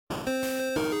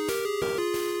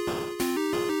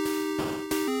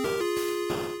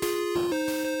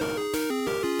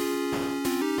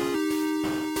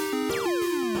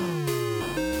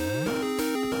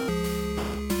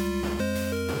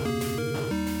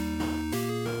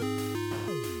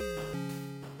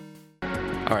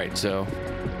All right, so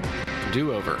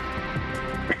do-over.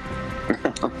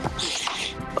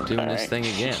 Doing this thing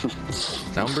again.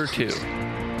 Number 2.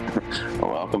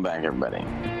 Welcome back, everybody.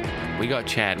 We got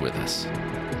Chad with us.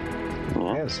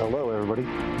 Yes, hello, everybody.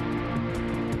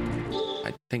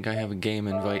 I think I have a game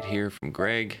invite here from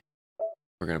Greg.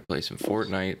 We're going to play some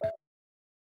Fortnite.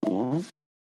 Mm-hmm.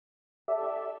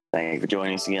 Thank you for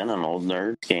joining us again on Old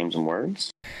Nerds, Games and Words.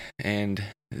 And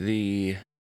the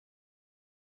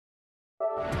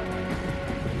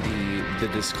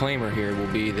disclaimer here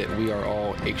will be that we are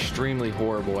all extremely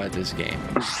horrible at this game.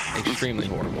 Extremely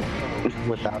horrible.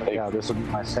 Without a doubt, this will be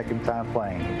my second time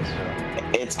playing it. So.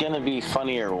 It's going to be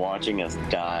funnier watching us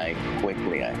die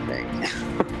quickly, I think.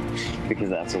 Because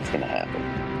that's what's going to happen.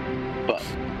 But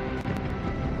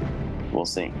we'll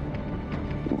see.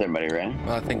 Is everybody ready?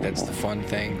 Well, I think that's the fun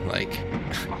thing. Like,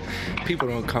 people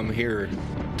don't come here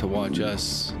to watch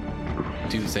us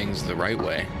do things the right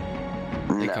way.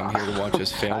 They come here to watch us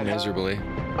fail miserably.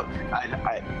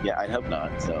 I'd hope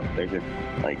not. So there's your,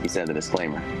 like you said, the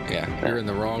disclaimer. Yeah, you're in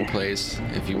the wrong place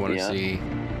if you want to see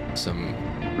some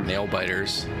nail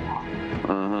biters.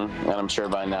 Mm-hmm. And I'm sure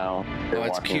by now. Oh,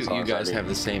 it's cute. You guys have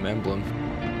the same emblem.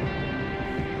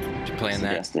 You playing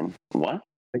that? What?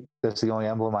 That's the only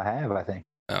emblem I have, I think.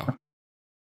 Oh.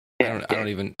 I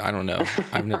don't know.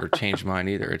 I've never changed mine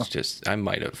either. It's just, I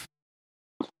might have.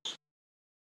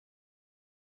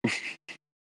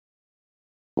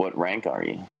 What rank are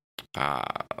you? 5.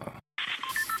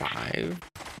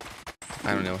 I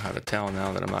don't know how to tell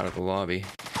now that I'm out of the lobby.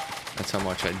 That's how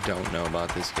much I don't know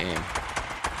about this game.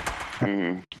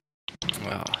 Mm-hmm.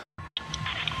 Well,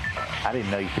 I didn't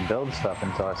know you could build stuff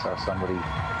until I saw somebody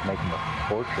making a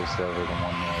fortress over the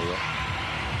one area.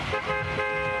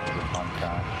 It was a fun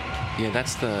time. yeah,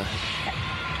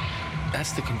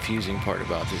 that's the confusing part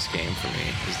about this game for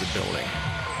me, is the building.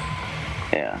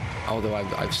 Yeah. Although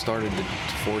I've started to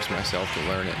force myself to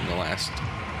learn it in the last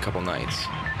couple nights.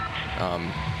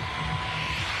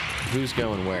 Who's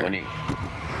going where?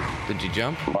 Did you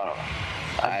jump? Well,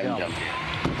 I jumped.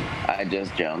 I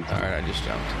just jumped. All right, I just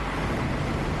jumped.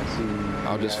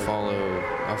 I'll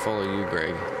follow you,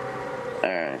 Greg. All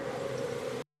right.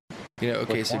 You know,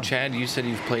 okay, so Chad, you said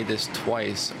you've played this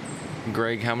twice.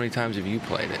 Greg, how many times have you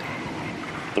played it?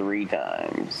 3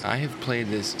 times. I have played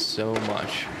this so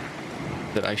much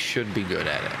that I should be good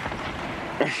at it.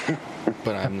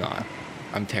 But I'm not.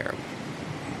 I'm terrible.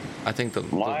 I think the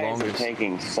longest... Why is it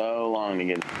taking so long to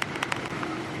get...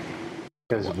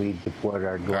 Because we deployed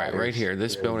our gliders. All right, right here.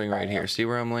 This building right here. See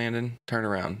where I'm landing? Turn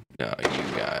around. No,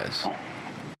 you guys.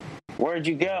 Where'd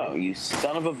you go, you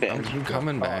son of a bitch? I'm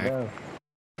coming back.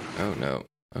 Oh, no.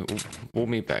 We'll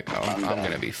meet back. I'm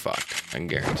going to be fucked. I can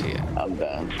guarantee it. I'm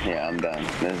done. Yeah, I'm done.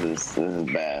 This is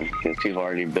bad. Because people are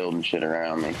already building shit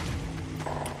around me.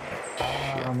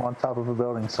 I'm on top of a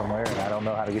building somewhere, and I don't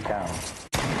know how to get down.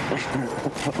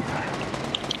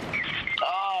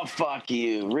 Oh, fuck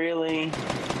you. Really?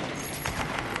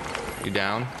 You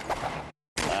down?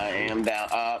 I am down.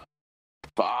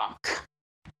 Fuck.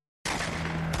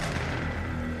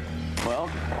 Well,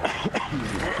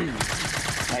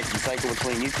 I can cycle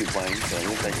between you two planes, so at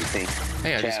least I can see.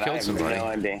 Hey, I just killed somebody. No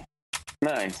idea.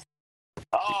 Nice.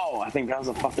 Oh, I think that was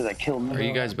the fuckers that killed me. Are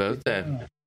you guys both dead?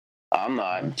 I'm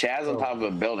not. Chad's on top of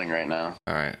a building right now.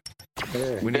 All right.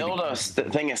 We build a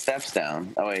thing of steps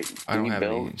down. Oh, wait. I don't have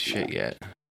any shit yet.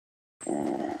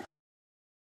 Oh,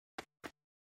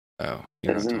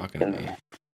 you're not talking to me.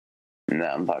 No,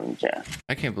 I'm talking to Chad.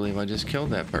 I can't believe I just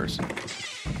killed that person.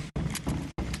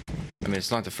 I mean,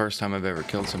 it's not the first time I've ever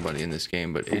killed somebody in this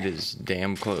game, but it is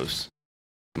damn close.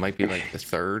 It might be like the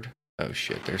 3rd. Oh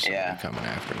shit, there's somebody coming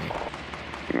after me.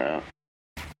 No.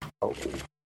 Oh.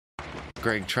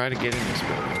 Greg, try to get in this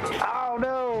building. Oh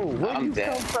no! Where'd you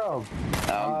dead. come from?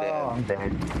 I'm dead. I'm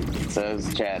dead. So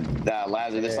is Chad.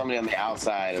 Lazarus, there's somebody on the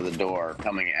outside of the door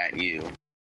coming at you.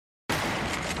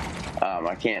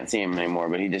 I can't see him anymore,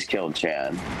 but he just killed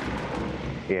Chad.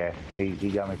 Yeah, he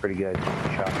got me pretty good.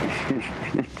 Shot me.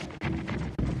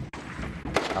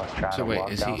 I was trying So wait,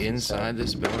 is he inside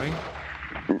this building?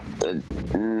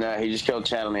 No, he just killed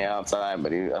Chad on the outside,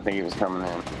 but I think he was coming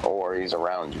in, or he's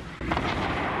around you.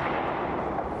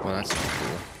 Well, that's not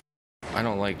cool. I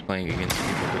don't like playing against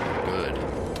people who are good.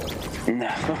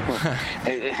 No.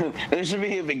 There should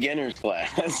be a beginner's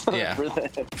class. Yeah. For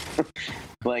that.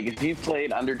 Like, if you've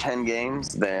played under 10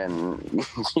 games, then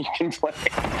you can play.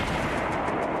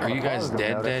 Are you guys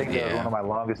dead? I think that was Yeah. one of my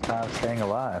longest times staying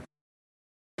alive.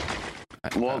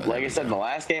 Well, like I said, the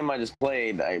last game I just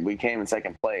played, we came in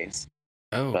 2nd place.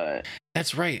 Oh, But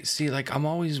that's right. See, like, I'm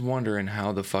always wondering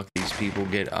how the fuck these people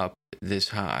get up this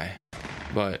high.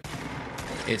 But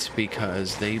It's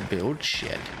because they build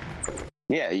shit.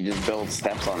 Yeah, you just build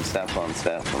steps on steps on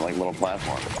steps on like little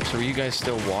platforms. So are you guys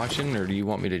still watching, or do you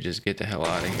want me to just get the hell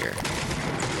out of here?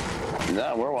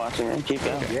 No, we're watching, man. Keep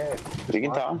going. Yeah. We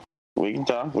can talk. We can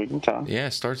talk. We can talk. Yeah,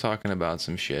 start talking about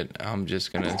some shit. I'm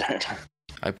just gonna...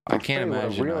 I can't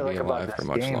imagine what I I'll really be like alive about for this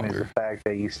much game is longer. the fact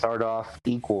that you start off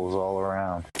equals all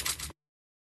around.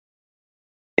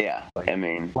 Yeah, I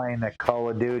mean, Playing that Call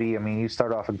of Duty, I mean, you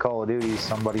start off in Call of Duty,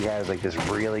 somebody has like this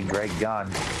really great gun,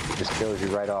 just kills you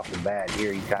right off the bat.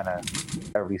 Here, you kind of,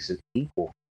 everybody's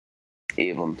equal.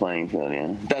 even playing field,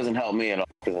 yeah. It doesn't help me at all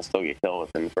because I still get killed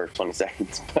within the first 20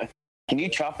 seconds. But can you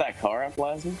chop that car up,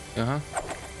 Leslie? Uh-huh.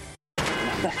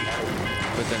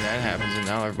 But then that happens, and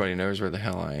now everybody knows where the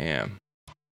hell I am.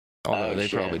 Although they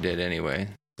probably did anyway.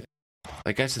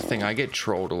 Like, that's the thing. I get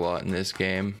trolled a lot in this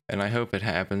game, and I hope it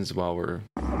happens while we're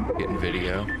getting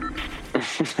video.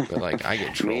 But, like, I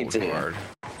get trolled hard.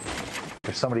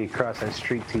 There's somebody across that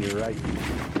street to your right.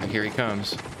 And here he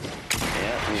comes.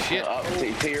 Yeah. Shit. Up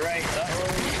to your right.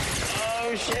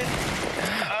 Oh, shit.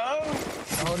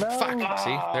 Oh, no. Fuck.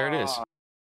 See? There it is.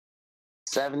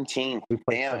 17.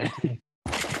 Damn it.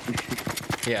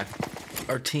 Yeah.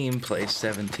 Our team plays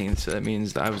 17th, so that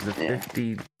means I was the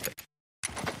 50...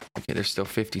 Okay, there's still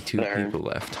 52 people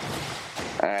left.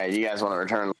 All right, you guys want to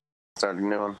return? Start a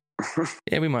new one.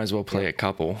 Yeah, we might as well play a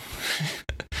couple.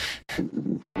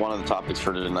 One of the topics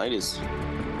for tonight is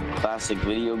classic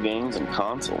video games and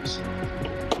consoles.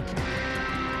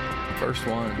 First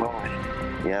one.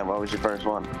 Yeah, what was your first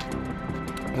one?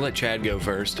 We'll let Chad go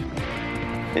first.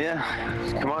 Yeah,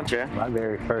 come on, Chad. My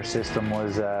very first system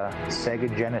was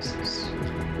Sega Genesis.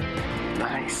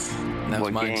 Nice. That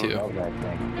was mine too. Love that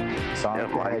thing. Sonic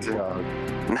the Hedgehog.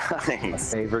 My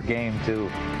Nice. favorite game too.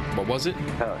 What was it?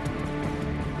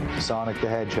 Sonic the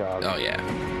Hedgehog. Oh, yeah.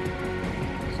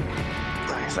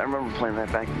 Nice. I remember playing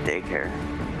that back in daycare.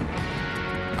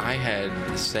 I had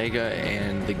Sega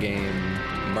and the game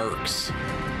Mercs.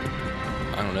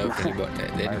 I don't know if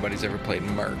anybody's ever played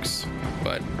Mercs,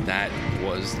 but that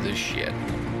was the shit.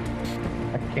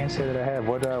 I can't say that I have.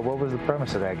 What was the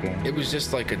premise of that game? It was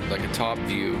just like a top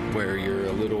view where you're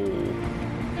a little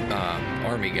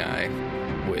army guy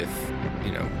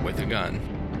with a gun,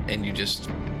 and you just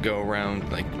go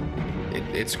around, like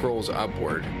it scrolls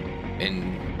upward,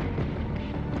 and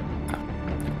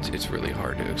it's really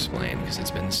hard to explain because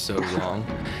it's been so long.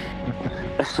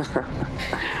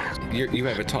 You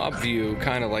have a top view,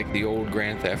 kind of like the old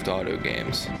Grand Theft Auto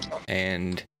games,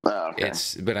 and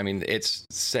it's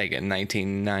Sega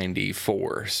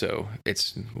 1994, so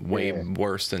it's way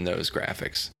worse than those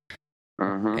graphics.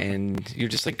 Mm-hmm. And you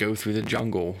just like go through the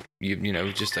jungle, you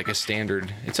know, just like a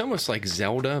standard. It's almost like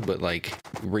Zelda, but like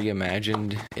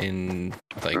reimagined in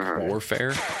like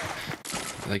warfare.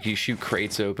 Like you shoot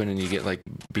crates open and you get like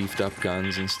beefed up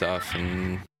guns and stuff,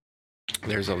 and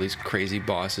there's all these crazy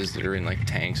bosses that are in like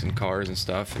tanks and cars and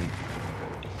stuff. And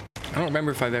I don't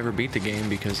remember if I've ever beat the game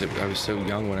because I was so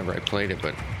young whenever I played it,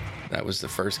 but that was the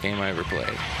first game I ever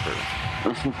played.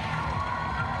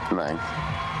 Nice.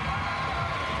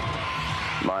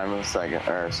 Mine was Sonic.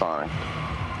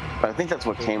 But I think that's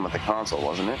what came with the console,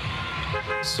 wasn't it?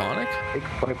 Sonic?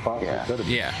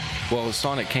 Yeah. Well,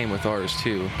 Sonic came with ours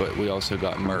too, but we also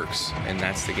got Mercs, and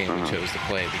that's the game we chose to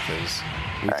play because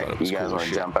we thought it was cool. You guys cool want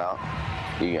to jump out?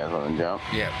 You guys want to jump?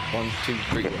 Yeah. 1, 2,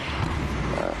 3.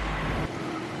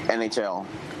 NHL.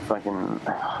 Fucking.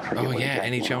 Oh yeah,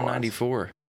 NHL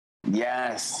 '94.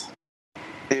 Yes.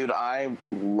 Dude, I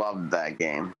loved that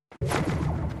game.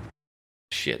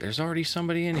 Shit, there's already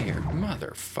somebody in here.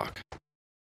 Motherfuck.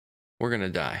 We're gonna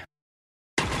die.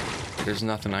 There's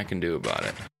nothing I can do about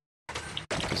it.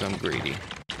 Because I'm greedy.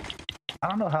 I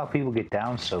don't know how people get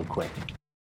down so quick.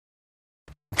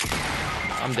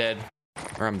 I'm dead.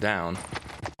 Or I'm down.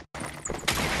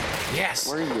 Yes!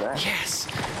 Where are you at? Yes!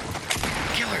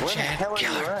 Kill her, Where the Chad! hell are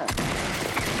Kill you her! at?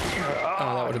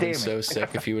 Oh, that would have been damn so it. sick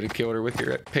if you would have killed her with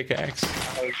your pickaxe.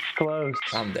 I was close.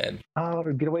 I'm dead. Oh,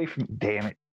 get away from... Damn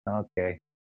it. Okay.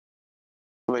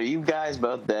 Wait, you guys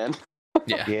both dead?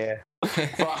 Yeah. Yeah.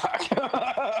 Fuck.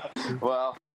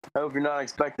 Well, hope you're not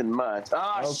expecting much.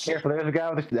 Oh, careful. There's a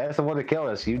guy that's the one that killed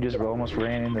us. You just almost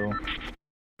ran into him.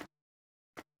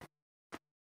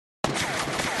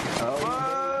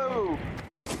 Whoa!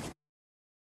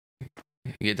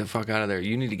 Get the fuck out of there.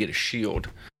 You need to get a shield.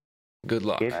 Good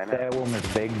luck. Get that woman's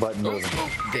big button moving.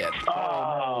 Dead.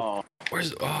 Oh.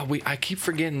 I keep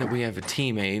forgetting that we have a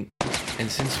teammate, and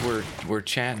since we're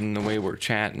chatting the way we're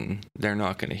chatting, they're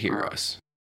not going to hear us.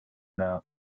 No.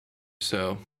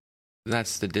 So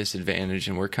that's the disadvantage,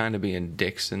 and we're kind of being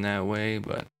dicks in that way,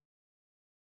 but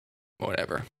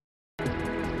whatever.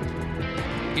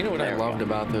 You know what I There we loved go.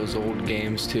 about those old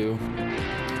games too?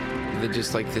 That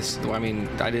just like this. I mean,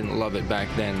 I didn't love it back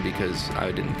then because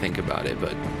I didn't think about it.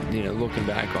 But you know, looking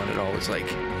back on it, all was like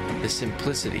the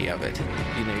simplicity of it.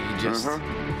 You know, you just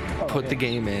put the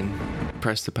game in,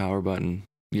 press the power button,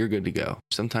 you're good to go.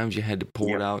 Sometimes you had to pull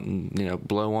it out and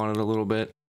blow on it a little bit.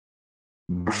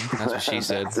 That's what she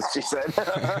said. That's what she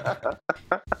said.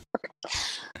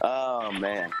 Oh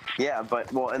man, yeah,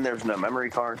 but and there's no memory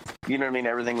card. You know what I mean?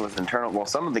 Everything was internal. Well,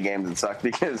 some of the games it sucked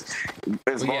because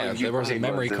there wasn't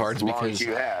memory cards because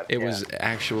it was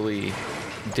actually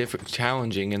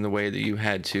challenging in the way that you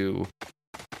had to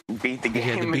beat the game. You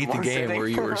had to beat the game where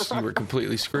you were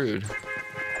completely screwed.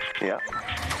 Yeah.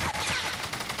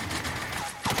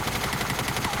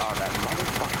 Oh, that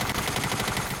motherfucker.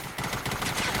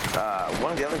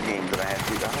 One of the other games that I had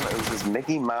to, I don't know, it was this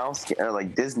Mickey Mouse or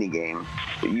like Disney game,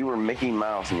 but you were Mickey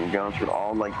Mouse and you're going through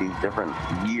all like these different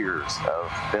years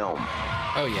of film.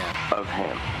 Oh yeah. Of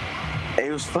him.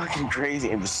 It was fucking crazy.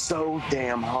 It was so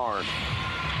damn hard.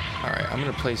 All right, I'm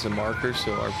gonna place a marker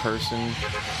so our person,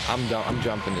 I'm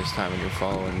jumping this time and you're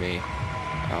following me.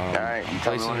 All right, you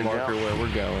place a marker where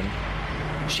we're going.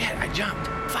 Shit, I jumped.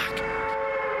 Fuck.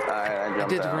 I jumped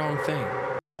did the out. wrong thing.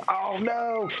 Oh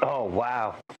no! Oh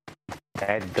wow!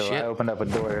 I opened up a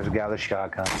door. There's a guy with a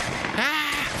shotgun.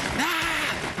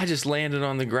 I just landed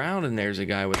on the ground and there's a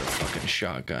guy with a fucking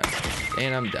shotgun,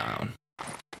 and I'm down.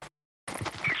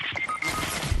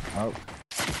 Oh,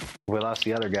 we lost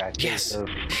the other guy. Yes. So,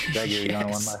 you're the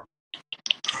only one left.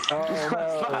 Oh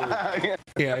no!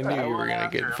 Yeah, I knew you were gonna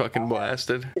get fucking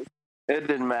blasted. It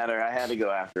didn't matter. I had to go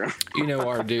after him. You know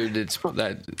our dude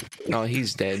no,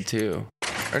 he's dead too.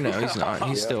 Or no, he's not.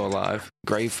 He's still alive.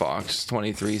 Gray Fox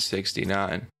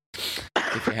 2369.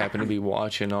 If you happen to be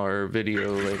watching our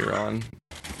video later on.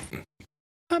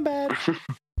 My bad.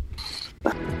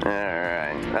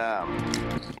 Alright.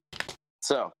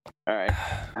 So, alright.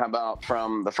 How about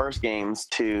from the first games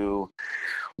to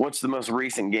what's the most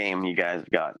recent game you guys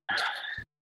got?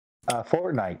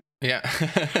 Fortnite. Yeah.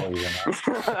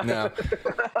 No.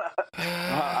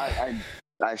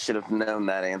 I should have known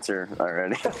that answer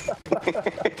already.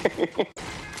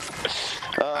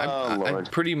 I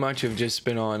pretty much have just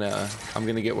been on I'm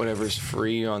gonna get whatever's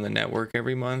free on the network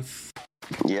every month.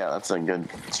 Yeah, that's a good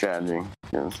strategy.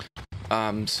 Yes.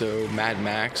 So Mad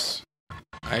Max.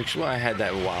 Actually, I had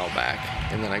that a while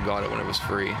back, and then I got it when it was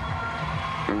free. All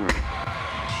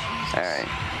right.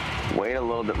 Wait a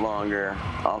little bit longer.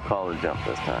 I'll call the jump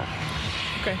this time.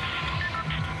 Okay.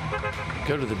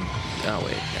 Go to the... Oh,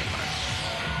 wait. Never mind.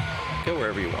 Go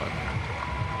wherever you want.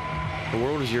 The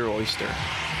world is your oyster.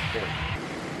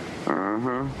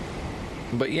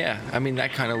 But yeah, I mean,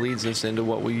 that kind of leads us into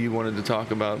what we wanted to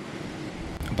talk about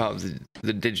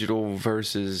the digital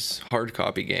versus hard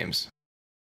copy games.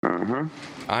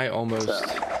 I almost,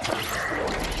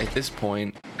 at this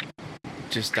point,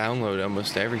 just download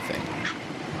almost everything.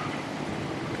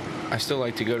 I still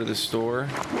like to go to the store,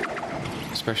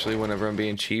 especially whenever I'm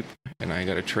being cheap and I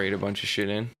gotta trade a bunch of shit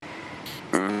in.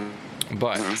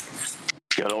 But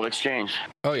good old exchange.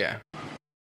 Oh yeah.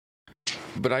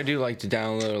 But I do like to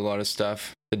download a lot of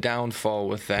stuff. The downfall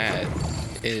with that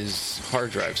is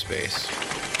hard drive space.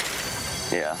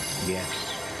 Yeah.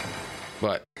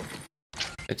 But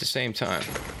at the same time,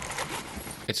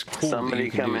 it's cool Somebody that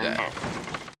you can come do in. that.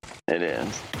 It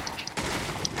is.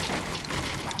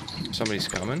 Somebody's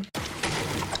coming?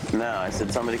 No, I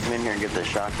said somebody come in here and get this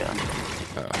shotgun.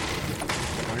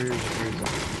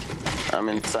 I'm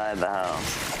inside the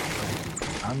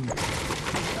house. I'm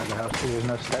inside the house too. There's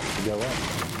no steps to go up.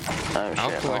 Oh shit!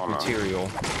 I'll collect hold on. material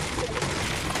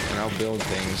and I'll build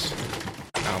things.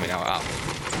 I mean, I'll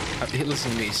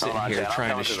listen to me sitting Hold on, here Chad, I'll trying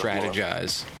come to to the floor.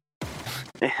 strategize.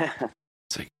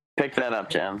 It's like, Pick that up,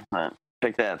 Jen.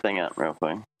 Pick that thing up real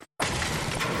quick.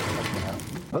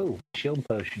 Oh, shield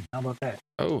potion. How about that?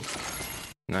 oh,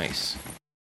 nice.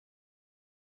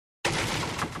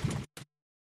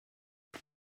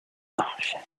 Oh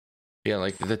shit. Yeah,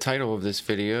 like the title of this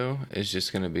video is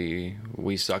just gonna be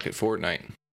 "We Suck at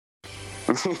Fortnite."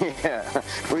 Yeah,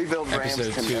 we build ramps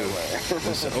Episode to 2.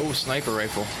 nowhere. Oh, sniper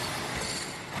rifle.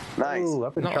 Nice. Ooh,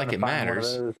 I've been Not trying like to it find one of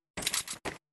matters. those.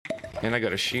 And I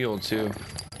got a shield too.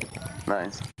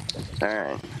 Nice. All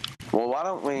right. Well, why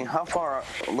don't we? How far?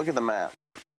 Look at the map.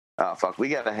 Oh fuck, we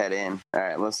gotta head in. All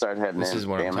right, let's start heading in. This is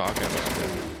what I'm Damn it. talking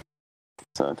about.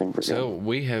 So I think we're So good.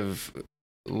 we have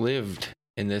lived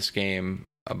in this game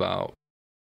about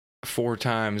 4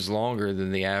 times longer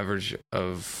than the average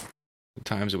of the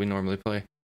times that we normally play.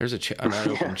 There's an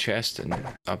unopened chest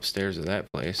upstairs of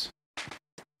that place.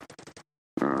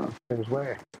 Mm, There's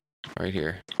where? Right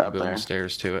here. Up Building there.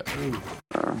 stairs to it.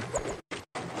 uh,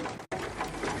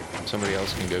 somebody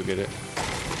else can go get it.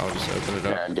 I'll just open it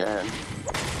up. Yeah, go ahead.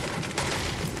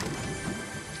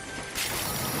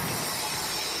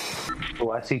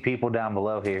 Oh, I see people down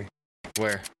below here.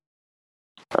 Where?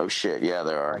 Oh shit, yeah,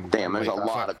 there are. Damn, there's a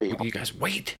lot of people. You guys,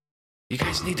 wait. You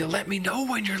guys need to let me know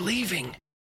when you're leaving.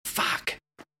 Fuck.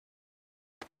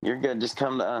 You're good, just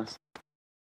come to us.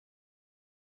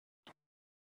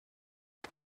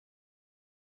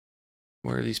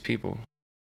 Where are these people?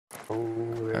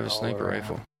 Oh, I have a sniper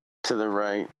rifle. To the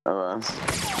right of us.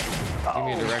 Give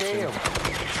me a direction. Damn.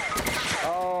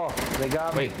 Oh, they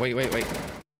got me. Wait.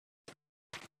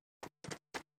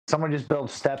 Someone just built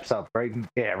steps up right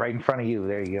in front of you.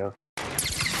 There you go.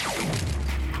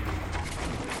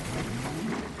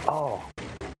 Oh,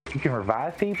 you can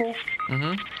revive people?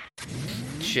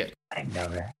 Mm-hmm. Shit. I didn't know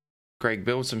that. Greg,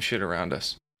 build some shit around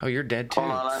us. Oh, you're dead too.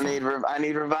 Hold on, I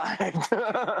need revived.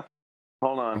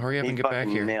 Hold on. Hurry up and get back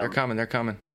here. They're coming. I'm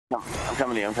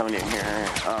coming to you. Here.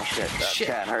 Oh shit.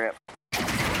 Chad, hurry up.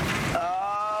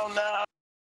 Oh no.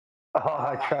 Oh,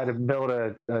 I tried to build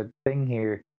a thing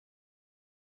here.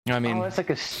 I mean, it's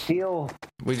like a steel.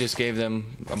 We just gave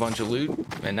them a bunch of loot,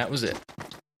 and that was it.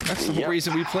 That's the whole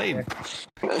reason we played.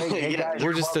 Hey, guys,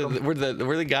 We're just we're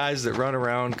the guys that run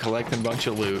around collecting a bunch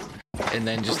of loot, and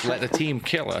then just let the team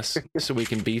kill us so we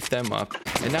can beef them up.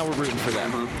 And now we're rooting for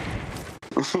them.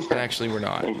 But actually, we're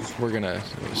not. We're gonna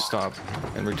stop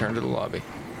and return to the lobby.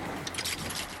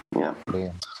 Yeah.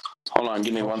 Hold on,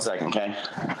 give me 1 second, okay?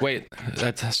 Wait,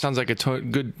 that sounds like a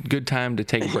good time to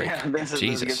take a break. Yeah, this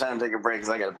is a good time to take a break because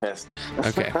I got to piss.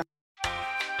 Okay.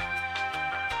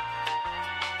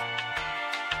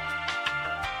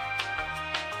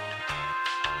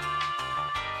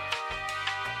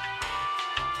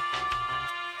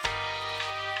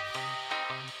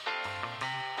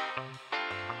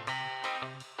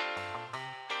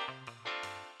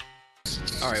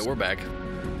 All right, we're back.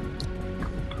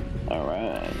 All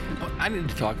right. I need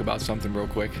to talk about something real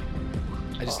quick.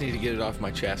 I just need to get it off my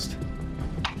chest.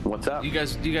 What's up? You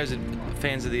guys are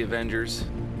fans of the Avengers?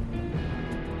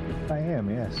 I am,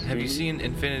 yes. Have you seen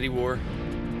Infinity War?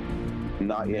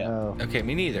 Not yet. No. Okay,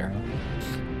 me neither.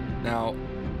 Now,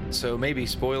 so maybe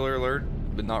spoiler alert,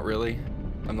 but not really.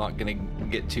 I'm not gonna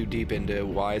get too deep into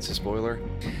why it's a spoiler,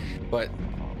 but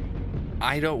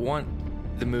I don't want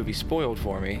the movie spoiled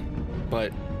for me.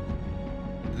 But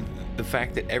the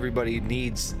fact that everybody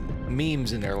needs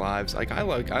memes in their lives, like I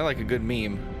like a good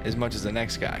meme as much as the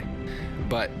next guy,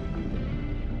 but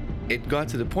it got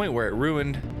to the point where it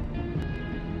ruined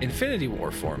Infinity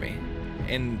War for me,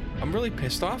 and I'm really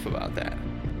pissed off about that.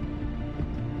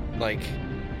 Like,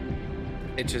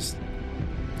 it just,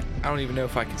 I don't even know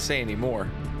if I can say anymore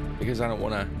because I don't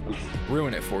want to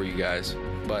ruin it for you guys.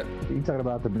 But You talking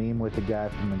about the meme with the guy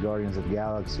from the Guardians of the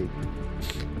Galaxy?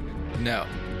 no,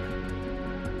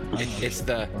 it's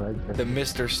the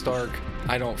Mr. Stark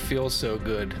I don't feel so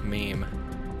good meme.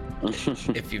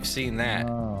 If you've seen that,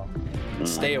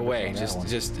 stay away.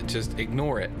 Just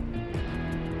ignore it.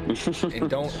 And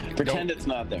don't pretend it's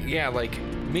not there. Yeah, like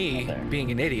me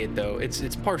being an idiot though,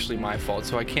 it's partially my fault,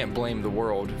 so I can't blame the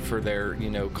world for their,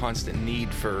 constant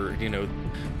need for,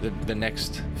 the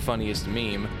next funniest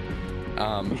meme.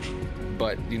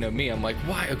 But me, I'm like,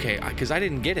 why? Okay, because I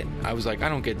didn't get it. I was like, I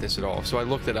don't get this at all. So I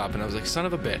looked it up and I was like, son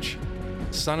of a bitch.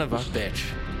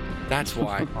 That's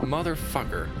why,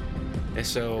 motherfucker. And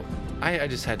so I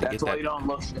just had to get that. That's why you don't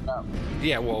look shit up.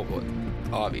 Yeah, well,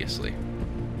 obviously.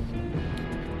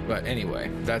 But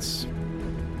anyway, that's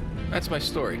my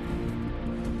story.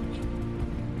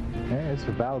 Yeah, it's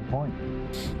a valid point.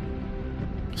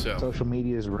 So social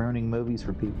media is ruining movies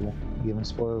for people, giving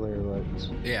spoiler alerts.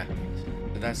 Yeah,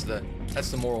 that's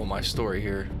the moral of my story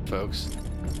here, folks.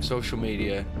 Social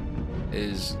media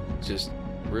is just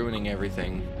ruining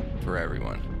everything for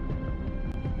everyone,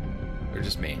 or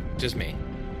just me.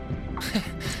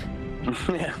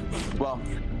 Yeah. Well,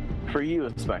 for you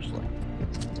especially.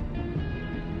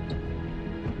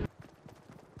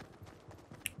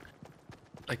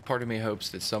 Like, part of me hopes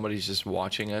that somebody's just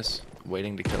watching us,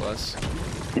 waiting to kill us.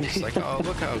 It's like, oh,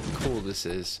 look how cool this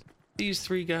is. These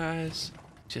three guys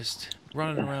just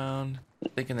running around,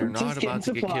 thinking they're not about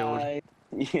to get killed.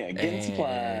 Yeah, getting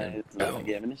supplies, not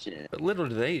giving a shit. But little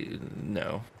do they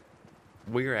know,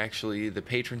 we're actually the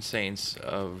patron saints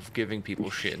of giving people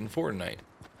shit in Fortnite.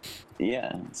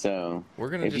 Yeah, so we're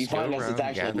gonna just go around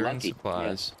gathering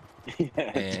supplies. Yeah,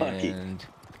 it's lucky. And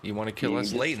you want to kill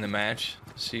us late in the match,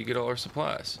 so you get all our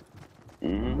supplies.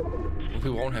 Mm-hmm.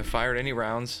 We won't have fired any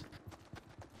rounds.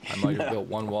 I might have built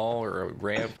one wall or a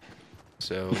ramp,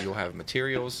 so you'll have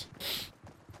materials.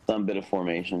 Some bit of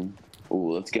formation.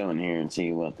 Ooh, let's go in here and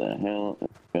see what the hell is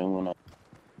going on.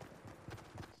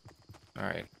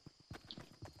 Alright.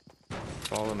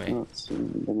 Follow me. Let's see.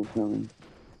 Anybody coming?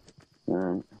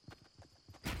 Alright.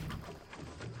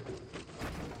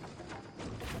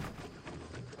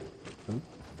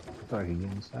 Thought I could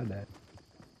get inside that.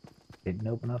 Didn't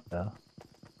open up though.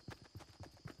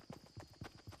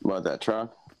 What, that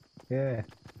truck? Yeah.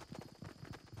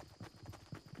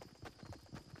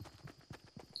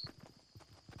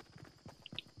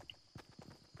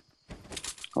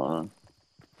 Hold on.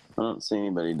 I don't see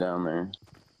anybody down there.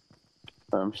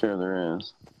 But I'm sure there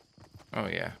is. Oh,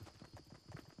 yeah.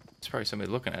 It's probably somebody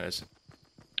looking at us.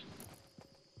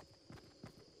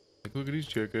 Like, look at these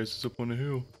jackasses up on the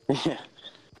hill. Yeah.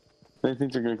 They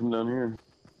think they're gonna come down here.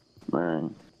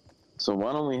 Alright. So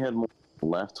why don't we head more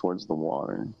left towards the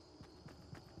water?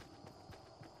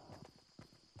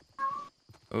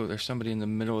 Oh, there's somebody in the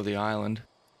middle of the island.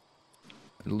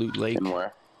 Loot Lake. And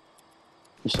where?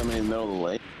 There's somebody in the middle of the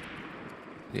lake?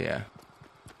 Yeah.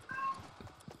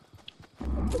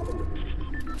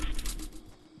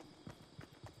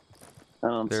 I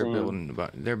don't They're see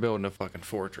him. building a fucking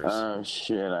fortress. Oh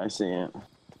shit, I see it.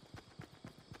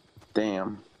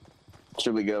 Damn.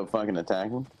 Should we go fucking attack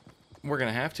him? We're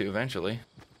gonna have to eventually.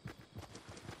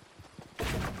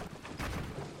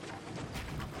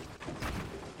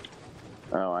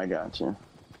 Oh, I got you.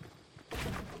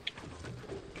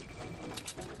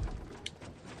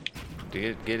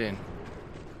 Get in.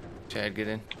 Chad, get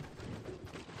in.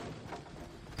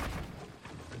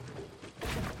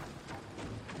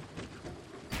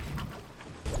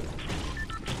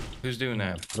 Who's doing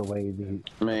that? Put away the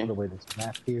Me. put away this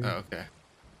map here. Oh, okay.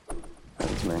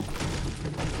 That's me.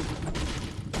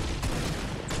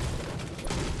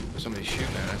 Somebody's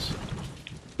shooting at us.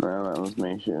 No, that was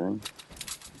me shooting.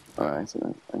 Oh, I see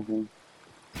that. I think.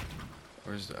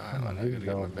 Where's the Come on, island? I there gotta you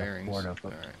get go, my that bearings. board up.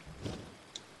 Alright.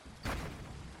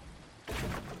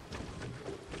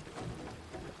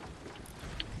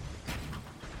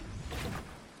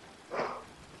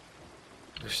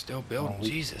 They're still building. Oh,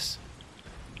 Jesus.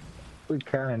 We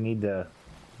kind of need to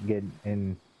get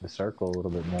in the circle a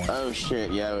little bit more. Oh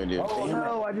shit, yeah we do. Oh Damn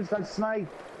no! I just got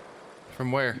sniped.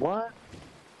 From where? it. What?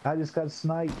 I just got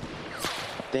sniped.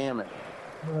 Damn it.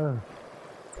 Ugh.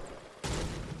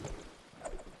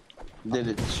 Did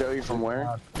it show you from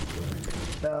where?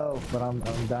 No, but I'm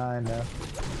dying now.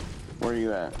 Where are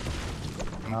you at?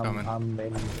 I'm coming. I'm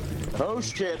in. Oh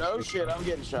shit, I'm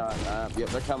getting shot. Yep,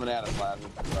 they're coming at us, lad.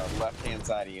 Left hand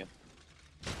side of you.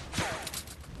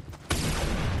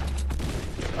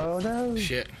 Oh no!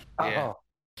 Shit. Yeah. Oh,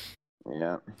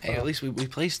 Yeah. Hey, at least we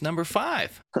placed number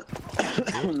 5.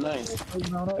 Nice.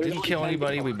 no, no. Didn't kill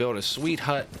anybody. We built a sweet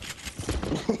hut.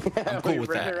 I'm cool with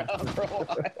that.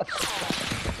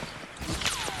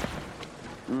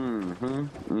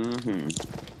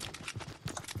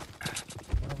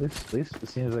 Well, at least it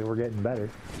seems like we're getting better.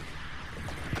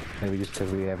 Maybe just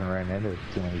because we haven't run into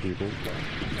too many people.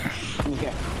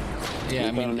 Yeah. Yeah, I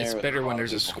We've mean, gone it's there better with when a lot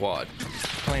there's of a people. squad.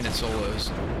 Playing it solos,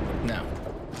 no.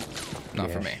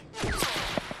 Not for Yeah. me.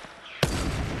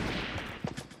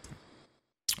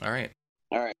 All right.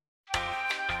 All right.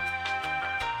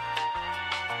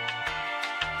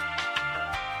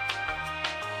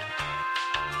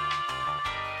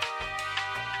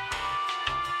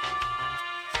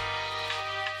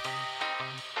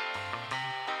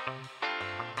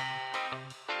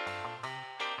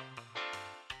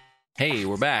 Hey,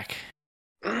 we're back.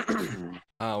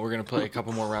 We're going to play a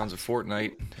couple more rounds of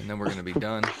Fortnite, and then we're going to be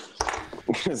done.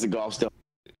 Is the golf still?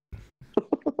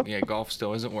 Yeah, golf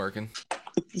still isn't working.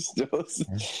 Still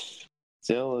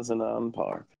isn't on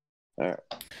par. All right.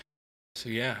 So,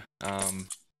 yeah.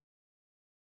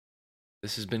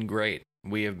 This has been great.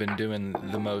 We have been doing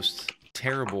the most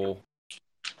terrible...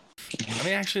 I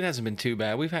mean, actually, it hasn't been too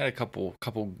bad. We've had a couple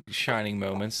shining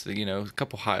moments, a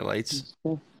couple highlights.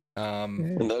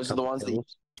 And those are the ones that you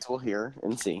will hear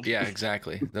and see. Yeah,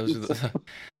 exactly. Those are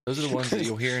the ones that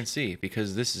you'll hear and see,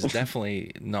 because this is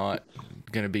definitely not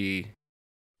going to be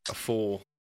a full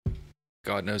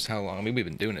God knows how long. I mean, we've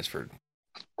been doing this for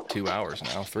 2 hours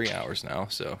now, 3 hours now,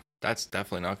 so that's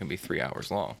definitely not going to be 3 hours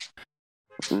long.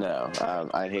 No,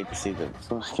 I'd hate to see the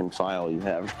fucking file you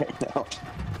have right now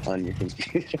on your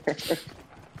computer.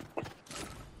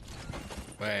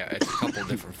 Well, yeah, it's a couple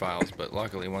different files, but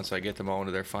luckily once I get them all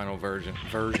into their final versions,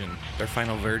 I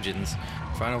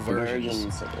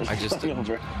just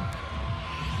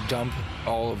dump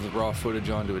all of the raw footage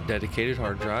onto a dedicated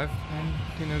hard drive,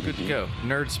 and good to go.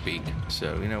 Nerd speak,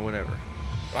 so whatever.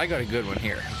 I got a good one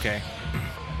here. Okay,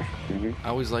 I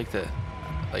always like that.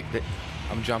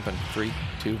 I'm jumping. 3,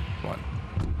 2, 1.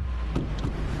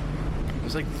 I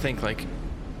always like to think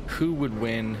who would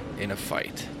win in a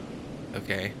fight.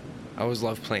 Okay, I always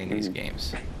love playing these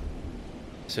games.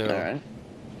 So All right.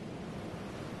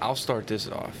 I'll start this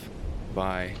off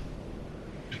by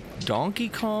Donkey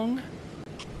Kong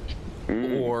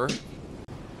or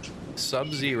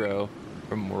Sub-Zero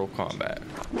from Mortal Kombat.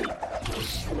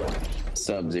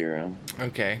 Sub-Zero.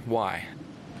 Okay, why?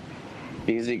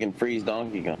 Because he can freeze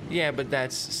Donkey Kong. Yeah, but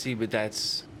that's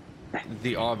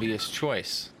the obvious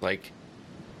choice. Like,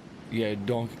 yeah,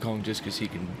 Donkey Kong just because he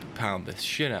can pound the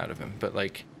shit out of him. But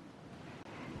like,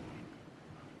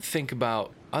 think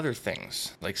about other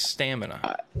things like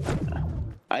stamina.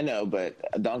 I know, but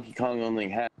Donkey Kong only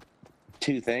had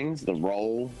two things: the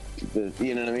roll,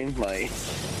 you know what I mean? Like,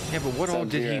 Yeah, but what all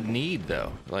did he Sub-Zero. need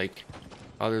though? Like,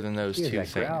 other than those He has two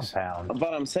that ground things. pound.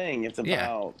 but I'm saying it's Yeah,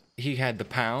 about. he had the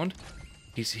pound.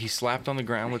 He slapped on the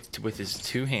ground with his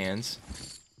two hands.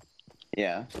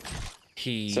 Yeah.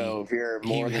 He So if you're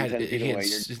more he than had 10 feet he had away,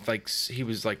 like he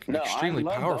was like No, I extremely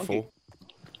love powerful.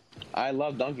 I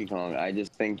love Donkey Kong. I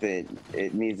just think that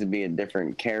it needs to be a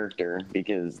different character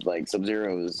because like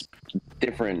Sub-Zero's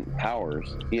different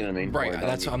powers. You know what I mean? Right. Or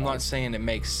That's Donkey I'm Kong. not saying it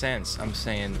makes sense. I'm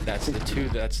saying that's the two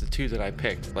that I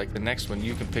picked. Like the next one,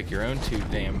 you can pick your own two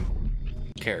damn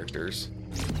characters,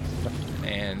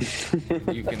 and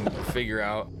you can figure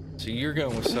out. So you're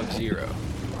going with Sub-Zero.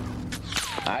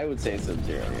 I would say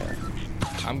Sub-Zero. Yeah.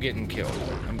 I'm getting killed.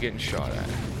 I'm getting shot at.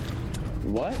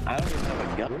 What? I don't even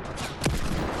have a gun.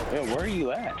 Yeah, where are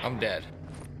you at? I'm dead.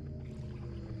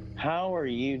 How are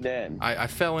you dead? I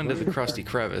fell into the crusty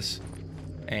crevice,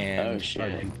 Oh and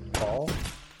shit. Paul?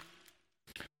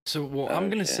 so well, I'm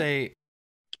gonna shit. say,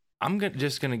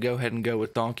 just gonna go ahead and go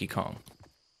with Donkey Kong.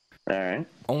 All right.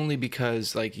 Only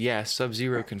because, like, yeah,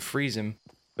 Sub-Zero can freeze him,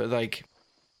 but, like,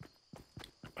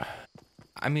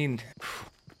 I mean,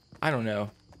 I don't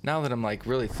know. Now that I'm, like,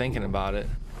 really thinking about it,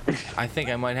 I think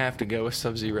I might have to go with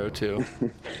Sub-Zero, too.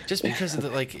 Just because of the,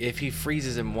 like, if he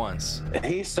freezes him once,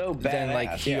 He's so bad. then,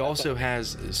 like, Sub-Zero also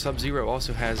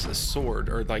has a sword,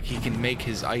 or, like, he can make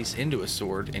his ice into a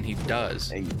sword, and he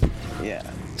does. Yeah.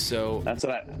 So,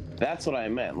 That's what I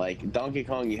meant. Like Donkey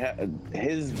Kong,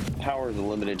 his powers are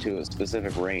limited to a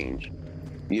specific range.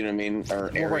 You know what I mean? Or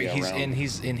area right, around.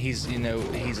 he's you know,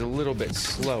 he's a little bit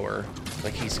slower.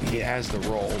 Like, he has the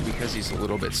roll because he's a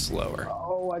little bit slower.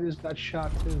 Oh, I just got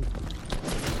shot too.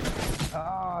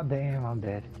 Oh, damn, I'm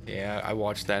dead. Yeah, I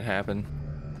watched that happen.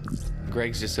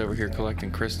 Greg's just over here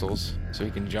collecting crystals so he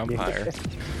can jump higher.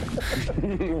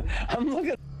 I'm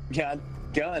looking at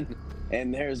gun,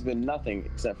 and there's been nothing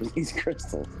except for these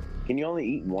crystals. Can you only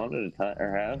eat one at a time,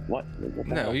 or have what? What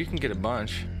the No, hell? you can get a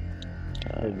bunch.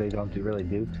 They don't really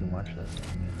do too much.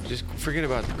 Just forget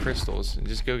about the crystals and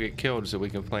just go get killed so we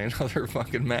can play another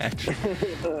fucking match.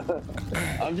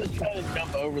 I'm just trying to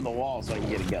jump over the wall so I can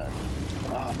get a gun.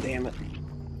 Oh damn it!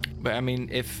 But I mean,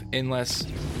 unless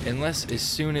as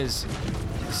soon as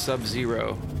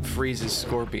Sub-Zero freezes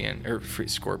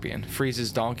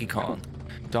freezes Donkey Kong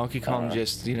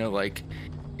just, you know, like,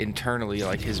 internally,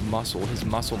 like, his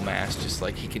muscle mass, just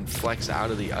like he can flex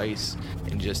out of the ice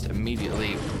and just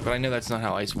immediately. But I know that's not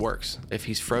how ice works. If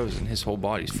he's frozen, his whole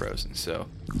body's frozen. So,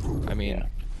 I mean,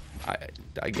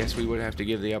 I guess we would have to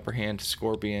give the upper hand to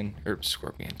Scorpion.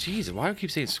 Jeez, why do I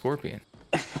keep saying Scorpion?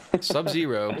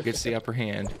 Sub-Zero gets the upper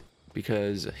hand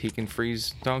because he can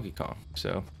freeze Donkey Kong.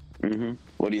 So,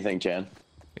 What do you think, Chad?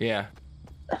 yeah,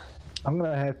 I'm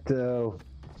gonna have to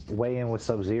weigh in with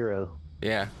Sub-Zero.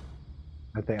 yeah.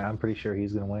 I'm pretty sure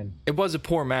he's gonna win. It was a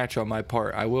poor match on my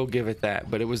part. I will give it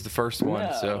that, but it was the first one,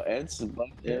 No, so it's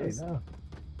No.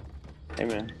 hey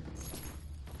man,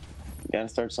 you gotta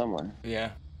start somewhere.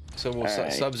 yeah. So All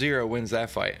right. Sub-Zero wins that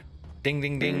fight. Ding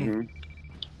ding ding.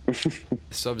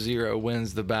 Sub-Zero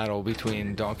wins the battle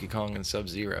between Donkey Kong and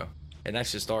Sub-Zero, and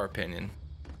that's just our opinion.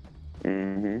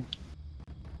 Mm-hmm.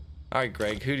 All right,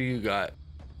 Greg, who do you got?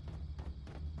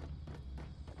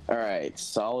 All right,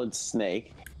 Solid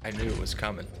Snake I knew it was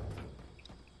coming.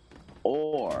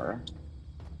 or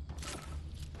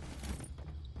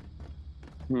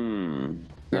There's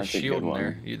that's a shield good in one.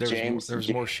 there. There's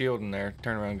more shield in there.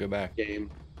 Turn around, and go back.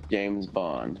 James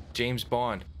Bond. James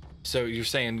Bond. So you're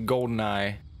saying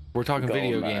GoldenEye? We're talking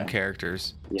video game GoldenEye.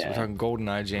 characters. So Yeah. we're talking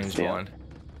GoldenEye, James Yeah. Bond.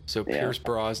 So Yeah. Pierce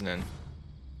Brosnan,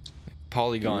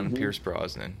 Polygon, Mm-hmm. Pierce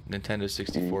Brosnan, Nintendo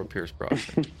 64, Pierce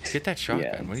Brosnan. Get that shotgun.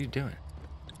 Yes. What are you doing?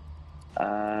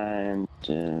 I'm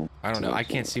just, I don't know. I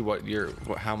can't see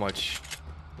how much,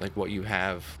 like, what you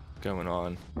have going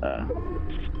on.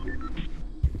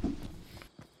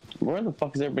 Where the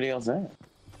fuck is everybody else at?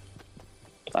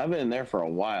 I've been in there for a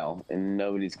while and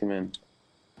nobody's come in.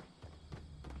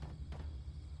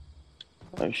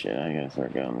 Oh shit! I gotta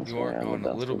start going this You way. are I'm on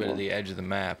a little bit of adjustable. the edge of the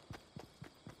map.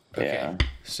 Okay, Yeah.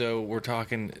 so we're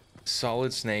talking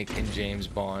Solid Snake and James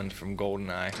Bond from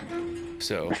GoldenEye.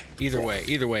 So either way,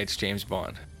 it's James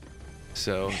Bond.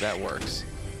 So that works.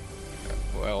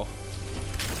 Well,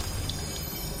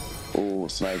 Ooh,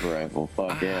 sniper rifle.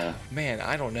 Fuck yeah. man,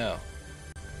 I don't know,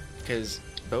 because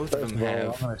both of First them of all,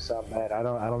 I'm have gonna sound bad. I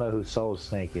don't know who Solid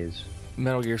Snake is.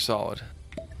 Metal Gear Solid.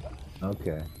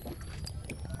 Okay.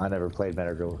 I never played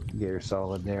Metal Gear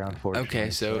Solid there, unfortunately. Okay,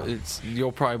 so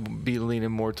you'll probably be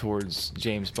leaning more towards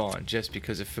James Bond just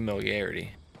because of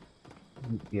familiarity.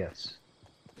 Yes.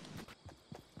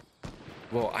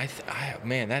 Well,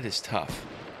 man, that is tough.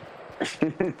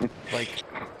 Like,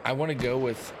 I want to go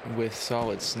with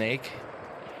Solid Snake,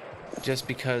 just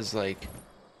because like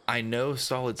I know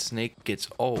Solid Snake gets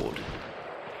old,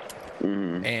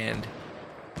 and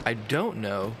I don't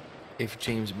know if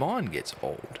James Bond gets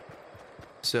old.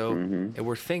 So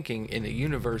we're thinking in a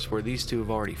universe where these two have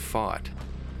already fought,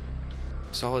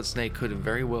 Solid Snake could have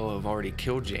very well have already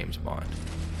killed James Bond.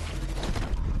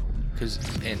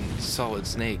 And Solid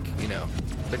Snake, you know,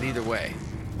 but either way,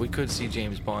 we could see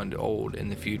James Bond old in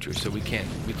the future, so we can't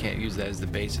use that as the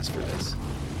basis for this.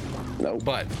 Nope.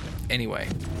 But anyway,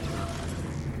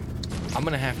 I'm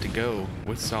gonna have to go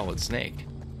with Solid Snake,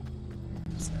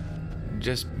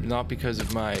 just not because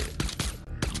of my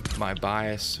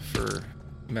bias for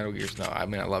Metal Gear. No, I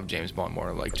mean, I love James Bond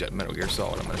more, like Metal Gear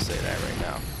Solid. I'm gonna say that right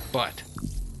now, but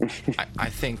I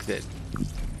think that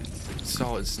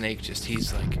Solid Snake,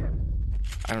 he's like,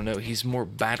 I don't know, he's more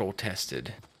battle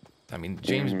tested. I mean,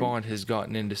 James Bond has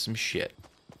gotten into some shit,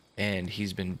 and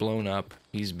he's been blown up,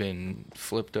 he's been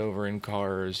flipped over in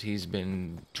cars, he's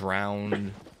been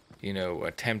drowned, you know,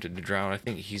 attempted to drown. I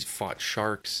think he's fought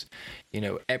sharks, you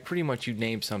know, pretty much you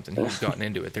name something, he's gotten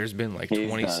into it. There's been like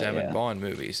 27 Bond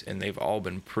movies, and they've all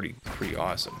been pretty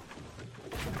awesome.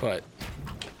 But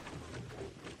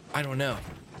I don't know.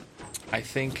 I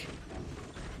think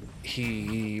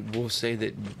he will say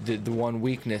that the one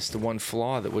weakness, the one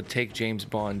flaw that would take James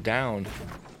Bond down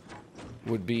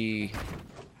would be,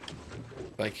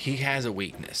 like, he has a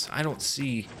weakness. I don't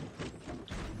see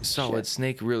Solid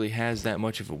Snake really has that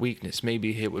much of a weakness.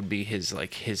 Maybe it would be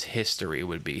his history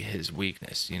would be his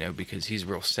weakness, you know, because he's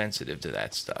real sensitive to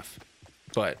that stuff.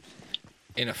 But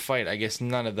in a fight, I guess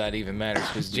none of that even matters,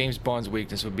 because James Bond's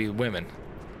weakness would be women.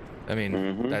 I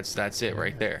mean, that's it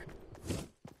right there.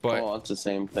 But well, it's the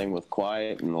same thing with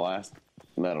Quiet in the last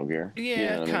Metal Gear. Yeah, you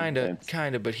know what I mean?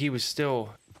 kind of, but he was,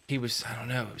 I don't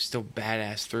know, still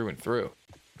badass through and through.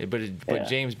 But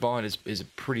James Bond is a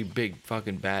pretty big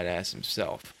fucking badass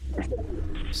himself.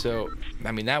 So,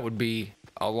 I mean, that would be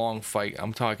a long fight.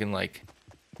 I'm talking like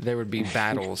there would be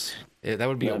battles. That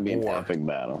would be a war. An epic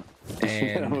battle.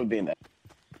 And that would be an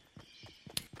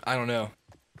I don't know.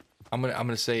 I'm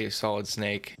gonna say Solid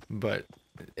Snake, but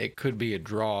it could be a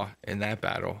draw in that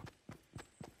battle.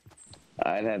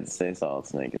 I'd have to say Solid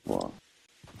Snake as well.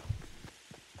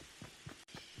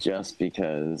 Just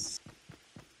because,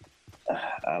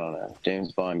 I don't know,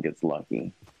 James Bond gets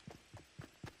lucky.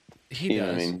 He you does.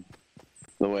 Know what I mean?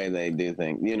 The way they do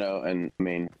things, you know, and I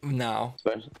mean... Now,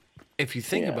 especially, if you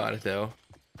think about it, though,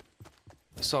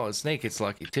 Solid Snake gets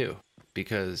lucky, too,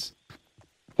 because...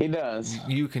 He does.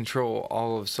 You control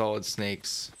all of Solid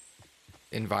Snake's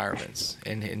environments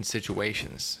and in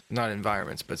situations. Not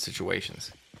environments, but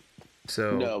situations.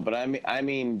 So no, but I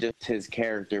mean just his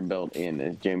character built in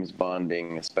as James Bond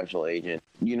being a special agent.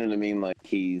 You know what I mean? Like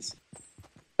he's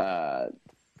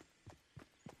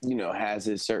you know, has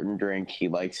his certain drink, he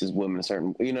likes his women a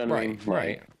certain, you know what I mean?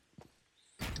 Right.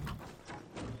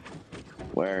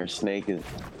 Where Snake is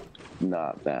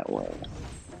not that way.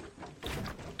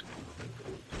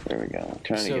 There we go.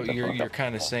 So you're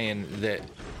kind of saying that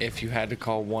if you had to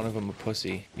call one of them a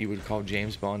pussy, you would call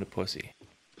James Bond a pussy.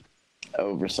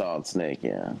 Over Solid Snake,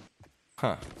 yeah.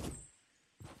 Huh.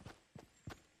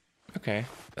 Okay.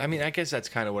 I mean, I guess that's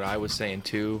kind of what I was saying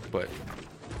too, but...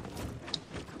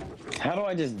 How do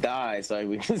I just die so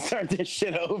we can start this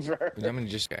shit over? I'm gonna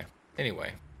just... Okay.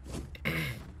 Anyway.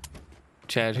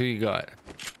 Chad, who you got?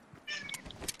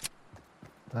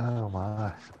 Oh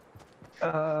my.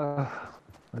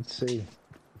 Let's see.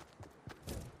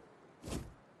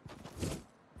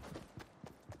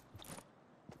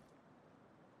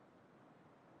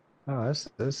 Oh,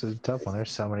 this is a tough one.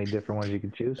 There's so many different ones you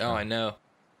could choose from. Oh, I know.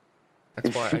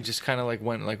 That's why I just kind of like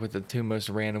went like with the two most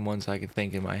random ones I could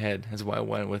think in my head. That's why I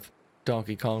went with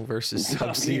Donkey Kong versus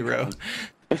Sub-Zero.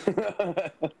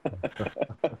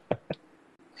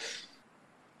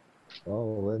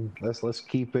 Oh, then let's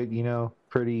keep it, you know,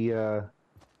 pretty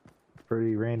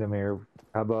random here.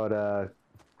 How about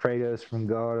Kratos from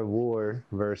God of War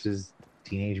versus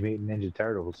Teenage Mutant Ninja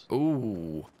Turtles.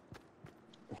 Ooh.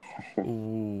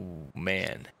 Ooh,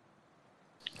 man.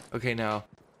 Okay, now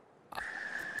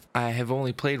I have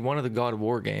only played one of the God of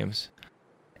War games,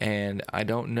 and I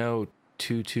don't know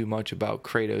too much about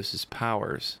Kratos'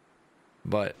 powers,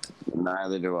 but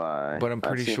Neither do I. but I'm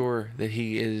pretty sure that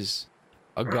he is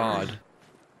a god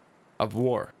of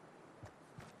war.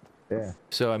 Yeah.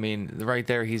 So I mean, right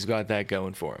there, he's got that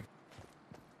going for him.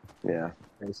 Yeah.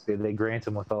 They grant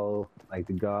him with all, like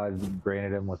the god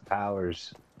granted him with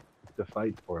powers to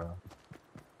fight for him.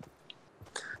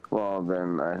 Well,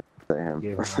 then I say him.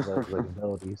 Gave him all those like,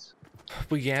 abilities.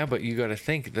 Well, yeah, but you got to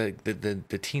think that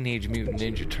the Teenage Mutant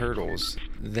Ninja Turtles,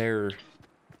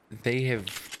 they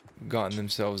have gotten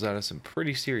themselves out of some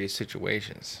pretty serious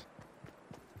situations.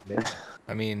 Yeah.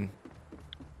 I mean,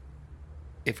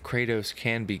 if Kratos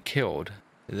can be killed,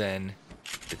 then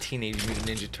the Teenage Mutant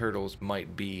Ninja Turtles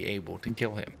might be able to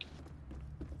kill him.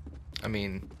 I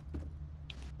mean,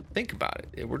 think about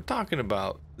it. We're talking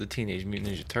about the Teenage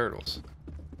Mutant Ninja Turtles.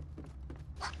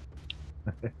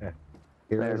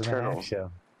 Heroes in a half turtles.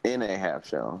 shell. In a half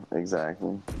shell,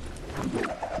 exactly.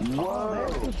 Whoa,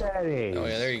 that's what that is. Oh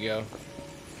yeah, there you go.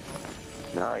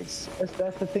 Nice.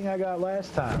 That's the thing I got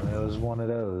last time. It was one of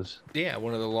those. Yeah,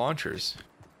 one of the launchers.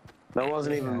 That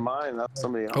wasn't even mine. That was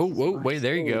somebody else. Oh, whoa, wait,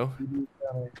 there you go.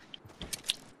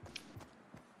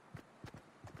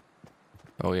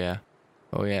 Oh yeah.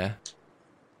 Oh yeah.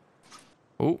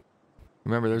 Oh,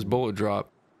 remember there's bullet drop.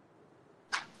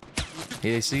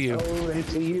 Hey, they see you. Oh, they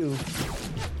see you.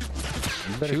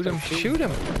 Shoot him! Shoot him!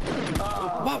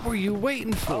 What were you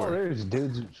waiting Oh, for? there's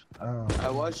dudes. Oh. I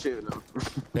was shooting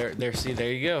him. See,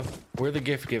 there you go. We're the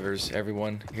gift givers,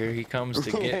 everyone. Here he comes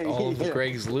to get all of Yeah.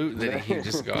 Greg's loot that he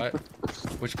just got,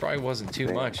 which probably wasn't too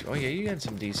Damn. much. Oh yeah, you had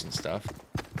some decent stuff.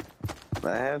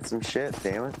 I had some shit,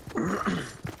 damn it.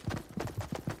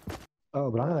 Oh,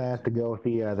 but I'm gonna have to go with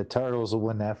the turtles will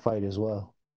win that fight as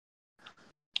well.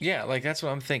 Yeah, like that's what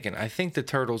I'm thinking. I think the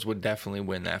Turtles would definitely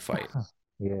win that fight.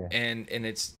 Yeah. And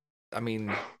it's, I mean,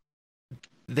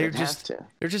 they're They'd have just to.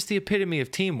 they're just the epitome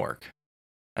of teamwork.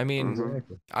 I mean, Mhm.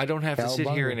 Exactly. I don't have to sit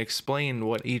here Cowabunga. and explain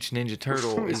what each Ninja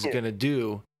Turtle is Yeah. gonna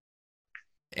do.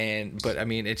 But I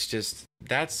mean, it's just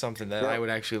that's something that I Yeah. would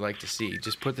actually like to see.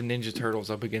 Just put the Ninja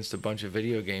Turtles up against a bunch of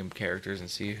video game characters and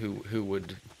see who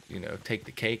would, you know, take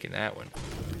the cake in that one.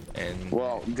 And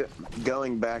Well,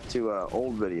 going back to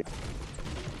old video,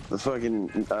 the fucking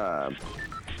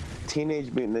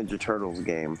Teenage Mutant Ninja Turtles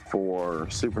game for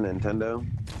Super Nintendo.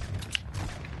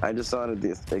 I just saw it at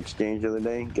the exchange the other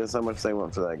day. Guess how much they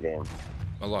want for that game?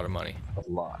 a lot of money. A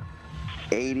lot.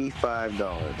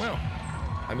 $85. Well,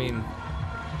 I mean,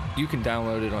 you can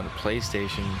download it on the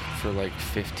PlayStation for like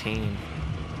 15.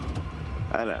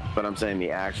 I know, but I'm saying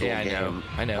the actual Yeah, I know. game.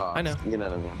 I know. cost, I know. You know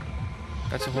what I mean?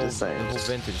 That's a whole, Just saying. the whole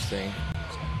vintage thing.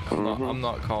 Mhm. I'm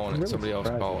not calling it. Somebody else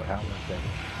call it.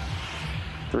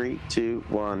 3, 2,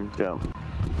 1, jump.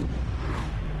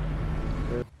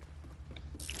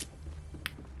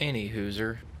 Any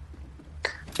Hooser.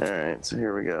 All right, so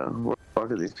here we go. What the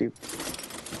fuck are these people?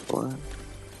 What?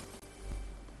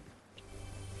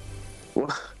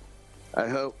 What? I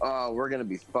hope. Oh, we're gonna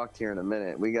be fucked here in a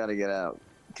minute. We gotta get out.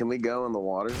 Can we go in the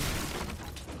water?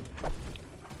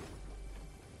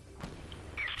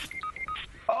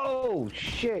 Oh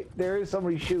shit! There is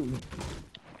somebody shooting.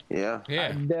 Yeah. I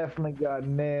Yeah, definitely got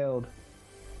nailed.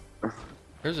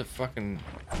 there's a fucking.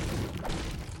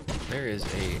 There is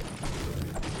a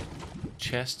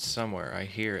chest somewhere. I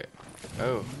hear it.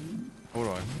 Oh, hold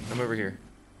on. I'm over here.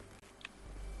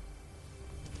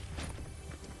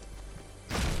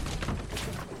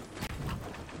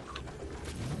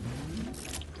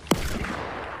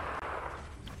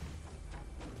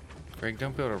 Greg,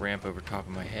 don't build a ramp over top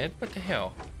of my head. What the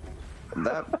hell?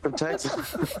 That protects.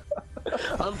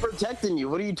 I'm protecting you.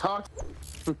 What are you talking?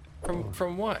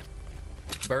 From what?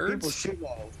 People Birds? shooting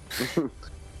at us.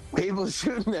 People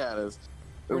shooting at us.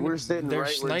 We're sitting They're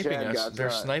right where sniping Chad us. got They're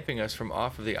shot. sniping us from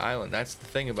off of the island. That's the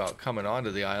thing about coming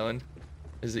onto the island,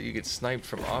 is that you get sniped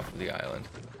from off of the island.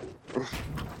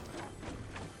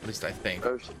 At least I think.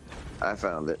 Oh, shit. I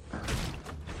found it.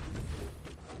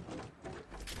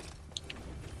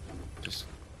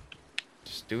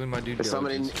 Just doing my due Does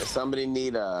diligence. somebody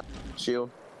need a shield?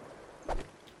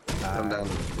 Come down.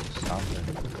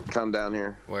 Something. Come down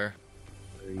here. Where?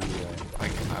 Where you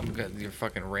at? I'm got your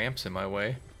fucking ramps in my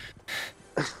way.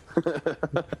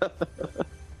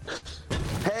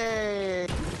 Hey,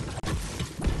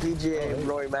 DJ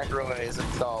Roy McRoy is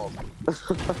installed.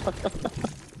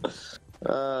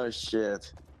 Oh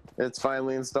shit! It's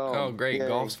finally installed. Oh great, Yay.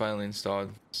 golf's finally installed,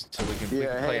 so we can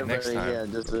Yeah, play hey it next time.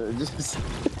 everybody. Yeah, just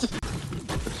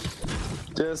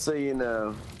Just so you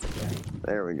know.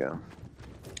 There we go.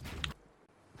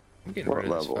 I'm getting What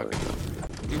rid of this level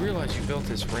fucking... You realize you built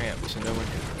this ramp so no one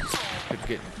could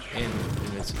get in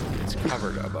and it's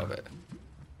covered above it.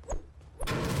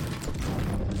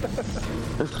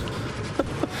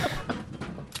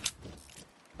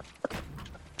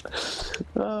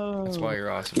 Oh, That's why you're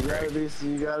awesome, Craig.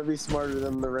 you gotta be smarter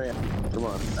than the ramp. Come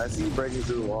on, I see you breaking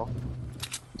through the wall.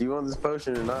 Do you want this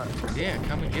potion or not? Yeah,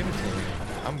 come and give it to me.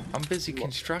 I'm busy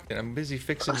constructing. I'm busy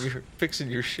fixing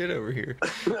your shit over here.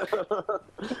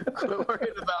 Quit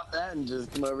worrying about that and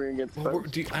just come over here and get the Well,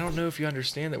 potion. I don't know if you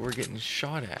understand that we're getting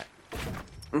shot at.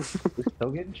 We're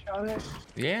still getting shot at?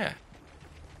 Yeah.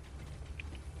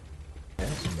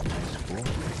 That's a nice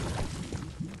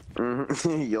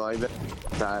school. You like that?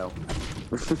 Tile.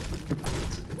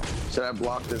 Should I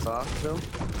block this off, Phil?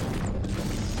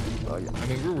 Oh, yeah. I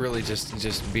mean, we're really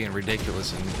just being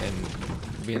ridiculous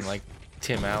and being like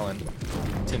Tim Allen,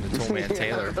 Tim the Toolman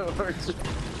Taylor.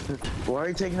 Why are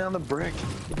you taking down the brick?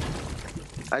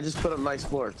 I just put up nice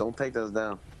floors. Don't take those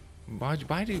down. Why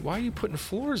are you putting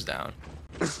floors down?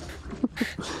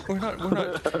 we're not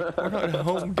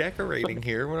home decorating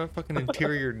here. We're not fucking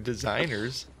interior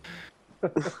designers.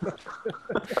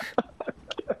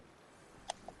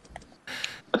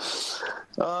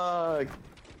 I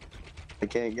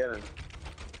can't get it.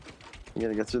 You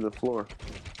gotta get through the floor.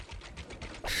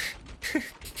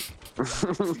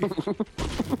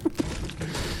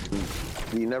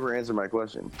 You never answered my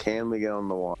question. Can we go in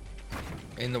the water?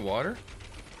 In the water?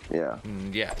 Yeah.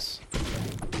 Yes.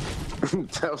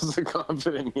 That was a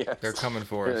confident yes. They're coming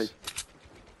for Yeah. us.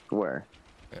 Where?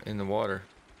 In the water.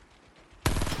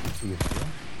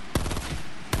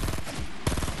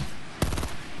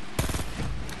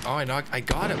 Oh, I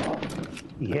got him.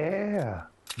 Yeah.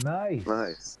 Nice.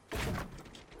 Nice.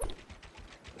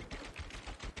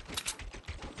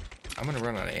 I'm gonna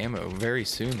run out of ammo very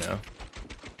soon though.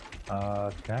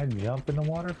 Can I jump in the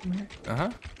water from here? Uh-huh.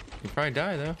 You probably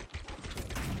die though.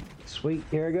 Sweet,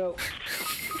 here I go.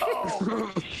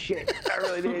 Oh, shit. I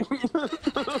really did.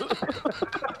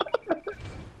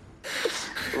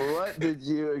 What did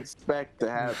you expect to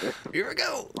happen? Here we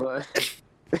go. What?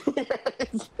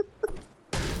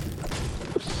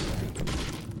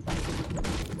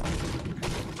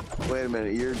 Wait a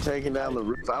minute, you're taking down the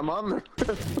roof. I'm on the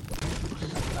roof.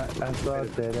 I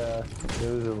thought that it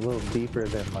was a little deeper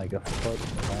than like a foot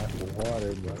and a half of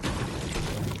water, but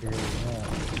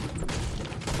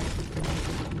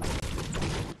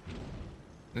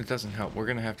It doesn't help. We're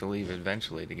gonna have to leave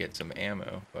eventually to get some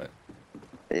ammo, but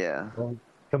Yeah. well,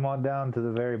 come on down to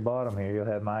the very bottom here. You'll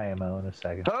have my ammo in a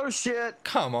second. Oh shit!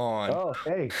 come on. Oh,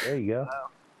 hey, there you go.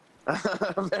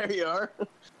 There you are.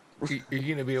 You're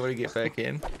gonna be able to get back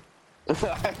in?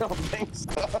 I don't think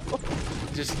so.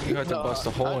 Just you have to bust a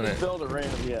hole in it. Build a ramp.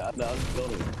 Yeah, no, I'm just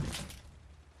building it.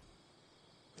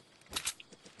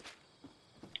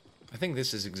 I think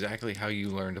this is exactly how you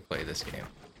learn to play this game.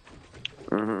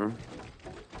 Mm-hmm.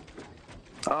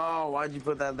 Oh, why'd you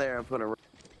put that there? I put a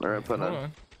Hold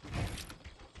on.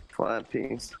 flat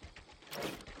piece.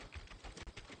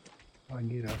 How do I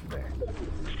get up there?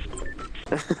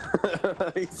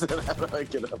 He said, "How do I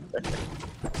get up there?"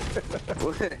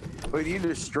 Wait, you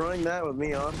destroying that with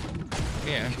me on?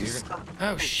 Yeah.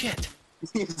 Oh shit!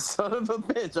 You son of a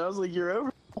bitch! I was like, "You're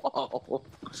over the wall."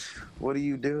 What are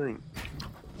you doing?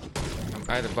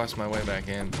 I had to bust my way back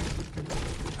in.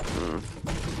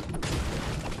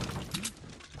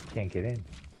 Can't get in.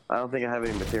 I don't think I have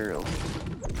any materials.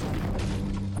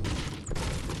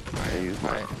 I used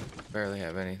I mine. barely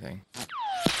have anything.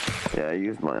 Yeah, I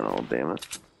used mine all. Damn it.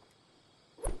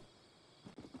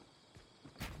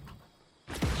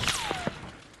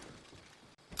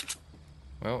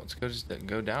 Well, let's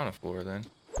go down a floor then,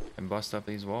 and bust up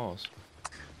these walls.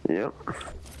 Yep.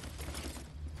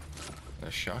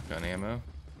 There's shotgun ammo.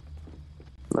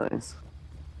 Nice.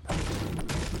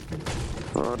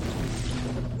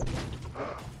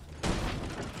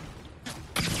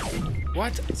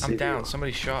 What? I'm see down. you.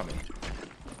 Somebody shot me.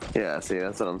 Yeah, see,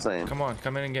 that's what I'm saying. Come on,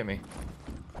 come in and get me.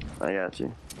 I got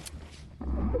you.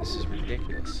 This is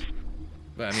ridiculous.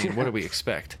 But I mean, what do we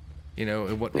expect? You know,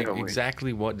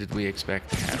 exactly what did we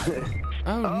expect to happen?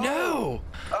 Oh no!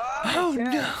 Oh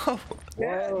no!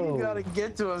 Yeah, you Whoa. gotta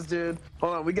get to us, dude.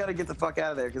 Hold on, we gotta get the fuck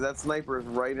out of there because that sniper is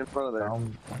right in front of there.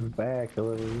 I'm back a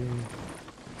little.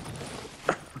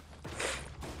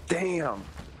 Damn.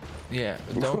 Yeah,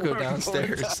 don't go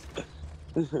downstairs.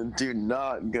 Do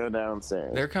not go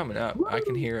downstairs. They're coming up. I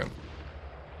can hear them.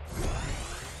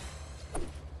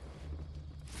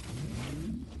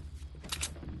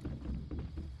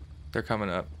 They're coming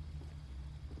up.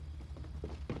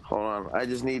 Hold on. I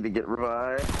just need to get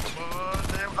revived. Oh,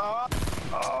 damn.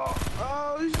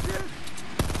 Oh, shit.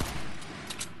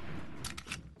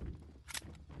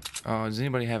 Oh, does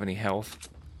anybody have any health?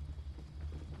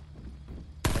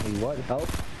 Any what? Help?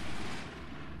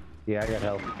 Yeah, I got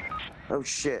help. Oh,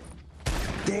 shit.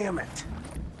 Damn it.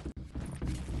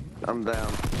 I'm down.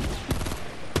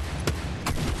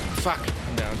 Fuck,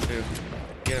 I'm down too.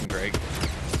 Get him, Greg.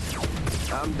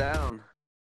 I'm down.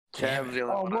 Damn Chav's it. the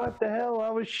only Oh, one. what the hell? I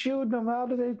was shooting them. How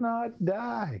did they not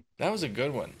die? That was a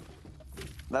good one.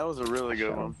 That was a really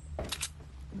good one.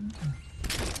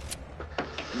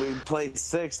 We played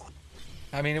sixth.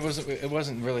 I mean, it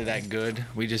wasn't really that good.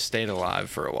 We just stayed alive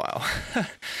for a while.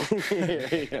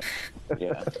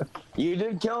 Yeah. You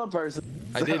did kill a person.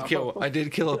 I did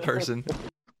kill a person.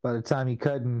 By the time you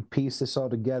cut and piece this all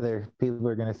together, people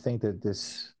are going to think that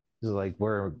this is like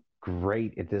we're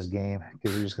great at this game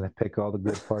because we're just going to pick all the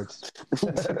good parts.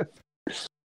 But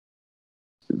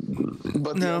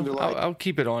the No, underlying, I'll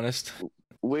keep it honest.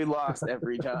 we lost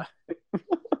every time.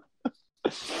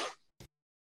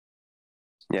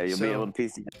 Yeah, you'll be So, able to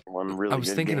piece together one really I was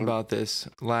good thinking game. about this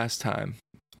last time.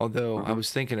 Although I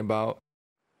was thinking about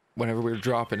whenever we were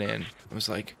dropping in, I was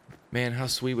like, man, how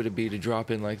sweet would it be to drop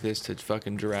in like this to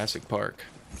fucking Jurassic Park?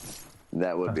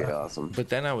 That would be awesome. But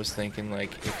then I was thinking,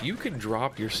 like, if you could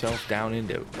drop yourself down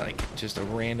into like just a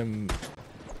random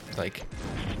like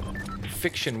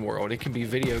fiction world, it can be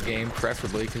video game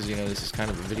preferably because you know this is kind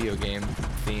of a video game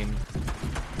theme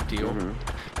deal.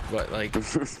 But like,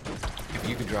 if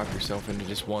you could drop yourself into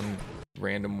just one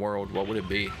random world, what would it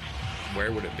be?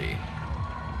 Where would it be?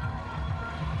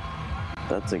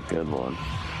 That's a good one.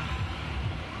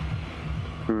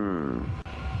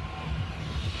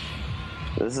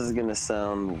 This is gonna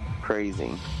sound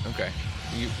crazy. Okay.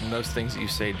 Most things that you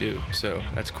say do, so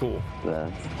that's cool.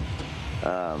 That's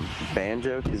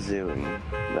Banjo Kazooie.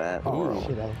 That Oh, world.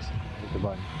 shit, I hit the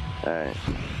button. Alright.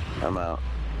 I'm out.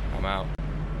 I'm out.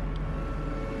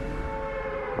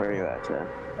 Where are you at, Chad?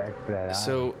 Back for that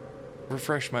So,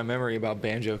 refresh my memory about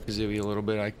Banjo Kazooie a little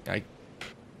bit. I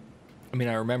mean,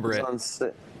 I remember it. It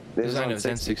was on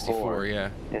N64, yeah.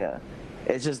 Yeah.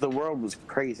 It's just the world was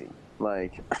crazy.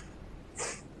 Like,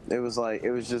 it was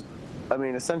just, I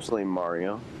mean, essentially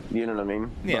Mario. You know what I mean?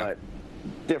 Yeah. But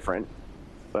different.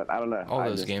 But I don't know. All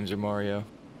those games are Mario,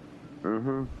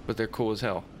 but they're cool as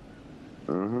hell.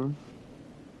 All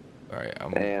right,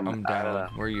 I'm And down. I don't know.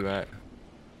 Where are you at?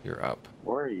 You're up.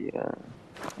 Where are you at?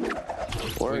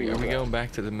 Where are you Are we at? going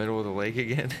back to the middle of the lake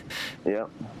again? Yep.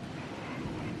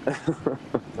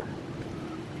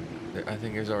 I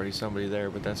think there's already somebody there,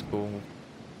 but that's cool.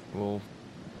 We'll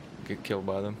get killed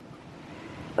by them.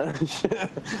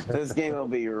 This game will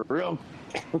be real.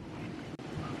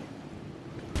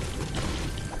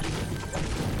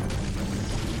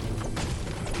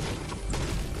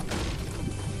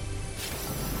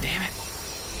 Damn it!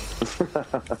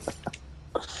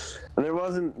 There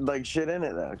wasn't like shit in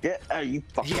it though. Get you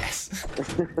fuck. Yes.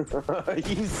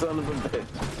 You son of a bitch.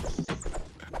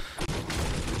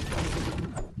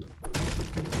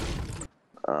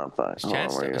 Oh fuck. Is Hold on,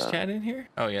 where you at? Chad in here?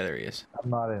 Oh yeah, there he is. I'm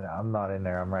not in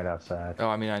there. I'm right outside. Oh,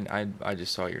 I mean, I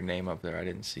just saw your name up there. I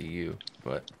didn't see you,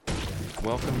 but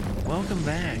welcome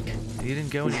back. You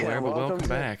didn't go anywhere, but welcome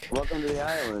back. Welcome to the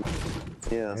island.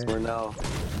 Yes, we're now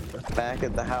back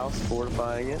at the house,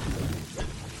 fortifying it.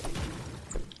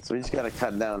 So we just gotta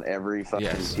cut down every fucking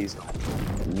Yes. piece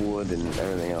of wood and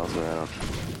everything else around.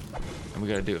 And we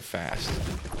gotta do it fast.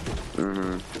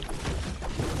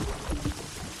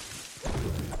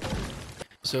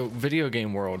 So, video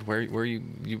game world, where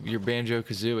you're Banjo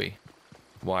Kazooie.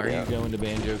 Why are Yeah. you going to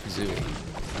Banjo Kazooie?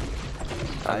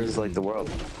 I just like the world.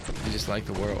 You just like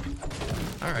the world.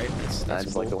 All right, that's I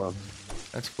just cool. like the world.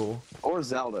 That's cool. Or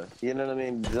Zelda. You know what I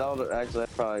mean? Zelda, actually,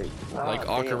 that's probably... Like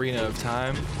damn. Ocarina of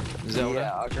Time, Zelda.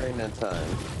 Yeah, Ocarina of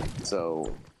Time.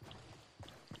 So,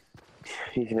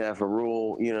 you can have a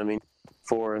rule, you know what I mean?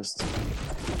 Forest.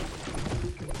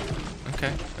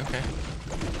 Okay.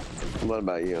 What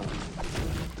about you?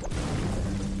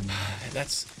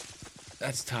 That's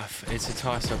tough. It's a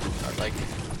toss up. Like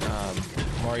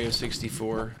Mario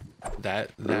 64,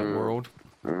 that world.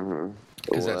 Oh,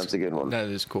 'Cause that's a good one. That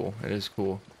is cool. It is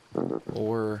cool.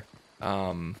 Or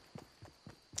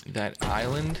that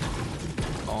island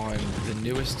on the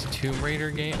newest Tomb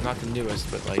Raider game. Not the newest,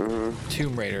 but like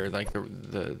Tomb Raider, like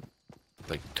the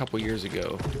like couple years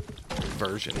ago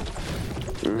version.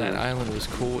 That island was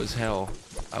cool as hell.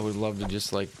 I would love to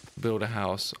just like build a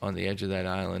house on the edge of that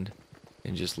island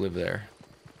and just live there.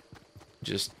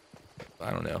 Just,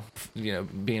 I don't know, you know,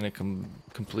 being a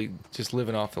complete, just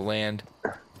living off the land.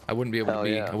 I wouldn't be able to Hell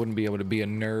be, yeah. I wouldn't be able to be a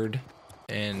nerd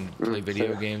and play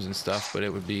video games and stuff, but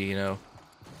it would be,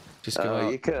 just go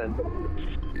out You could.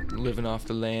 living off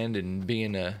the land and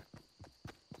being a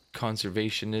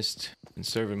conservationist and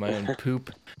serving my own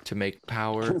poop to make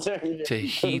power to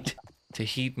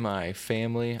heat my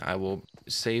family. I will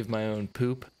save my own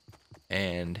poop,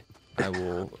 and I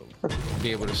will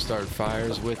be able to start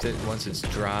fires with it once it's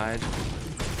dried.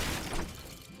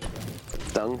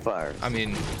 Dung fires. I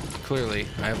mean, clearly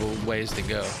I have a ways to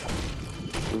go.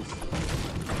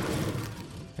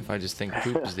 If I just think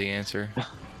poop is the answer.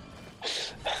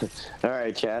 All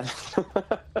right, Chad.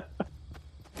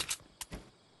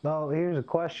 No, here's a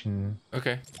question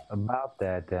Okay. about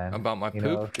that then. About my You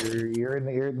know, poop? if you're in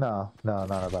the no, not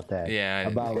about that. Yeah, I-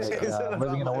 About like, Is it about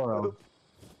living in a my world. poop?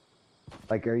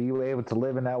 Like, are you able to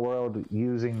live in that world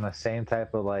using the same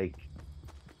type of like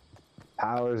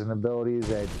powers and abilities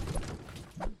that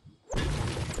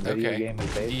the video Okay. game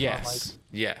is based Yes.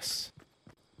 Yes.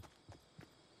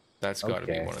 That's got to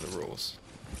be Okay. one of the rules.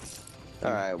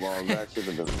 All right. Well, that should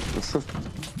have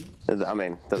been. I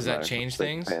mean, Does that matter. change It's like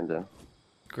things? Panda.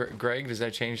 Greg, does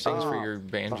that change things for your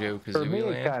Banjo like? For me, Kazooie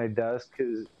it land? kind of does,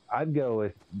 because I'd go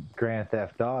with Grand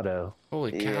Theft Auto.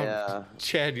 Holy cow. Yeah.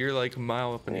 Chad, you're like a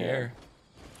mile up in the Yeah. air.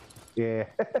 Yeah,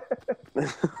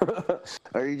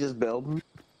 Are you just building?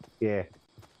 yeah.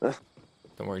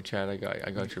 Don't worry, Chad, I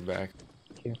got your back.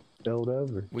 Can't build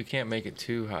over. We can't make it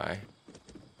too high.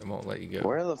 I won't let you go.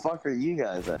 Where the fuck are you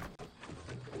guys at?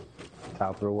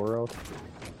 Top of the world.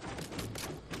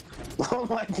 Oh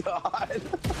my god.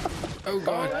 Oh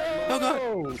god. Oh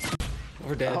god.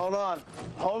 We're dead. Hold on.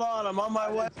 I'm on my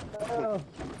way.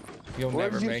 You'll Where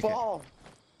never did you make fall?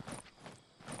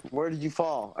 Where did you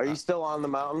fall? Are you still on the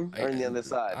mountain or on the other it.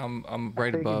 side? I'm right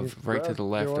I think you above, just right to rest, the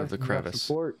left Joy, of the enough crevice.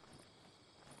 support.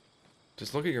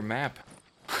 Just look at your map.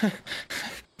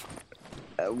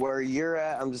 Where you're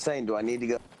at, I'm just saying, do I need to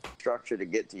go structure to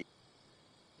get to you?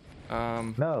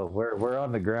 No, we're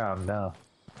on the ground. No.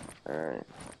 Alright.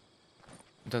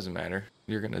 It doesn't matter.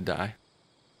 You're gonna die.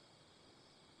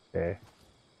 Okay.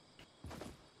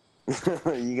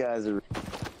 You guys are.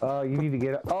 Oh, you need to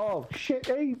get. Oh shit!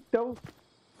 Hey, don't.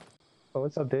 Oh,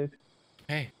 what's up, dude?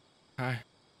 Hey. Hi.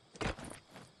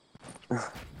 You're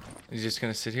just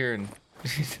gonna sit here and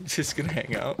just gonna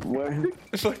hang out? Where?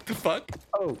 What the fuck?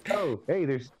 Oh, hey,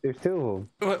 there's two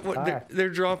of them. What? Hi. They're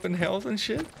dropping health and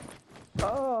shit?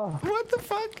 Oh, What the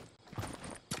fuck?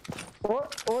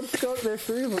 what's going? There's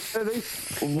three of them. Are they?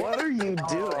 What are you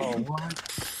Oh, doing? what?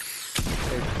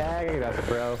 They're tagging us,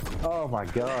 bro. Oh my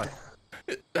god.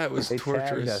 That was They tagged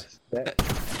torturous.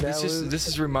 us. This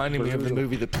is reminding me of the brutal.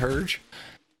 movie The Purge.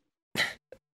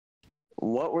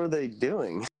 What were they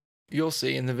doing? You'll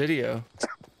see in the video.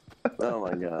 Oh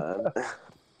my god.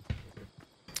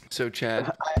 So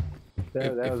Chad,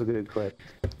 That was a good clip.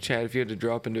 Chad, if you had to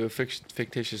drop into a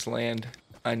fictitious land,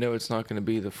 I know it's not going to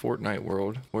be the Fortnite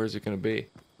world. Where is it going to be?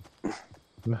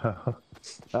 No.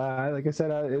 Like I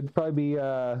said, it'd probably be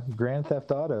Grand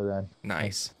Theft Auto then.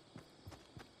 Nice.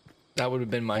 That would have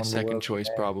been my One second world choice,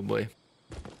 there. probably.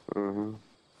 hmm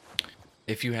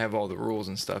If you have all the rules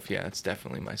and stuff, yeah, it's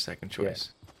definitely my second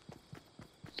choice.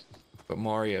 But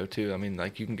Mario too. I mean,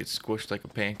 like you can get squished like a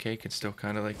pancake and still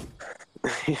kind of like.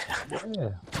 Yeah.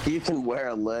 You can wear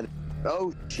a lead.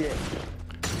 Oh shit.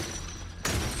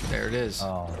 There it is.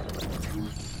 Oh.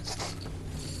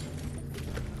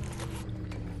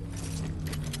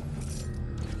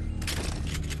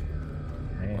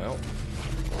 Man. Well,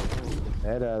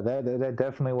 That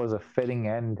definitely was a fitting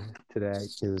end to that,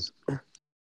 because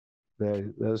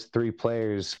those three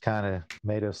players kind of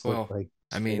made us look Well, like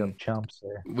I straight up mean, chumps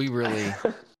there. we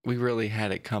really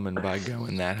had it coming by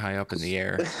going that high up in the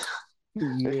air.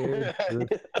 Yeah.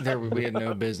 We had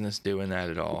no business doing that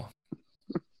at all.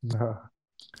 No.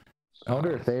 I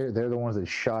wonder if they're the ones that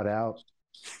shot out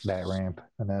that ramp,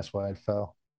 and that's why it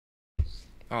fell.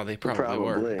 Oh, they probably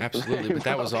were. Probably. Absolutely. But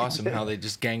that was Probably awesome did. how they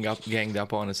just ganged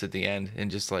up on us at the end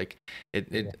and just like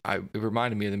it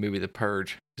reminded me of the movie The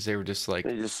Purge, because they were just like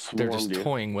They just they're swarmed just you.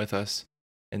 toying with us,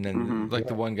 and then Mhm. like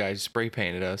the one guy spray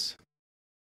painted us.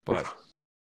 But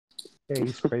Yeah,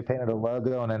 he spray painted a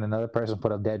logo, and then another person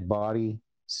put a dead body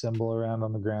symbol around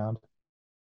on the ground.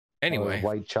 anyway, With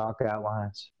white chalk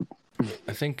outlines.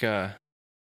 I think that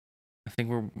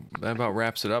about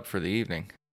wraps it up for the evening.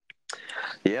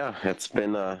 Yeah, it's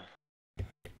been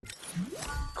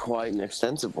quite an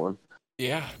extensive one.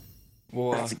 Yeah.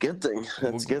 Well, That's a good thing.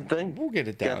 That's a good thing. We'll get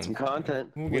it down. Got some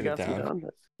content. We'll We get it got some down.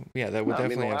 content. Yeah, that would No, I mean,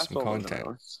 definitely the have last some one was an content.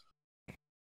 hour.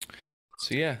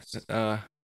 So yeah,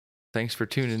 thanks for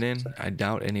tuning in. I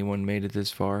doubt anyone made it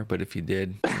this far, but if you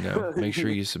did, make sure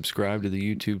you subscribe to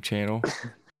the YouTube channel.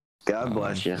 God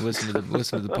bless you. Listen to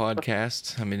the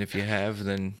podcast. I mean, if you have,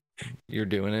 then you're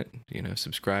doing it.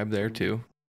 Subscribe there too,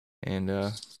 and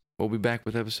we'll be back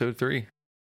with episode 3.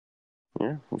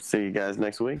 Yeah, we'll see you guys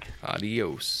next week.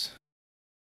 Adios.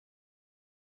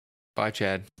 Bye,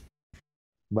 Chad.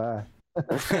 Bye.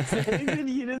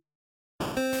 You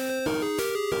didn't-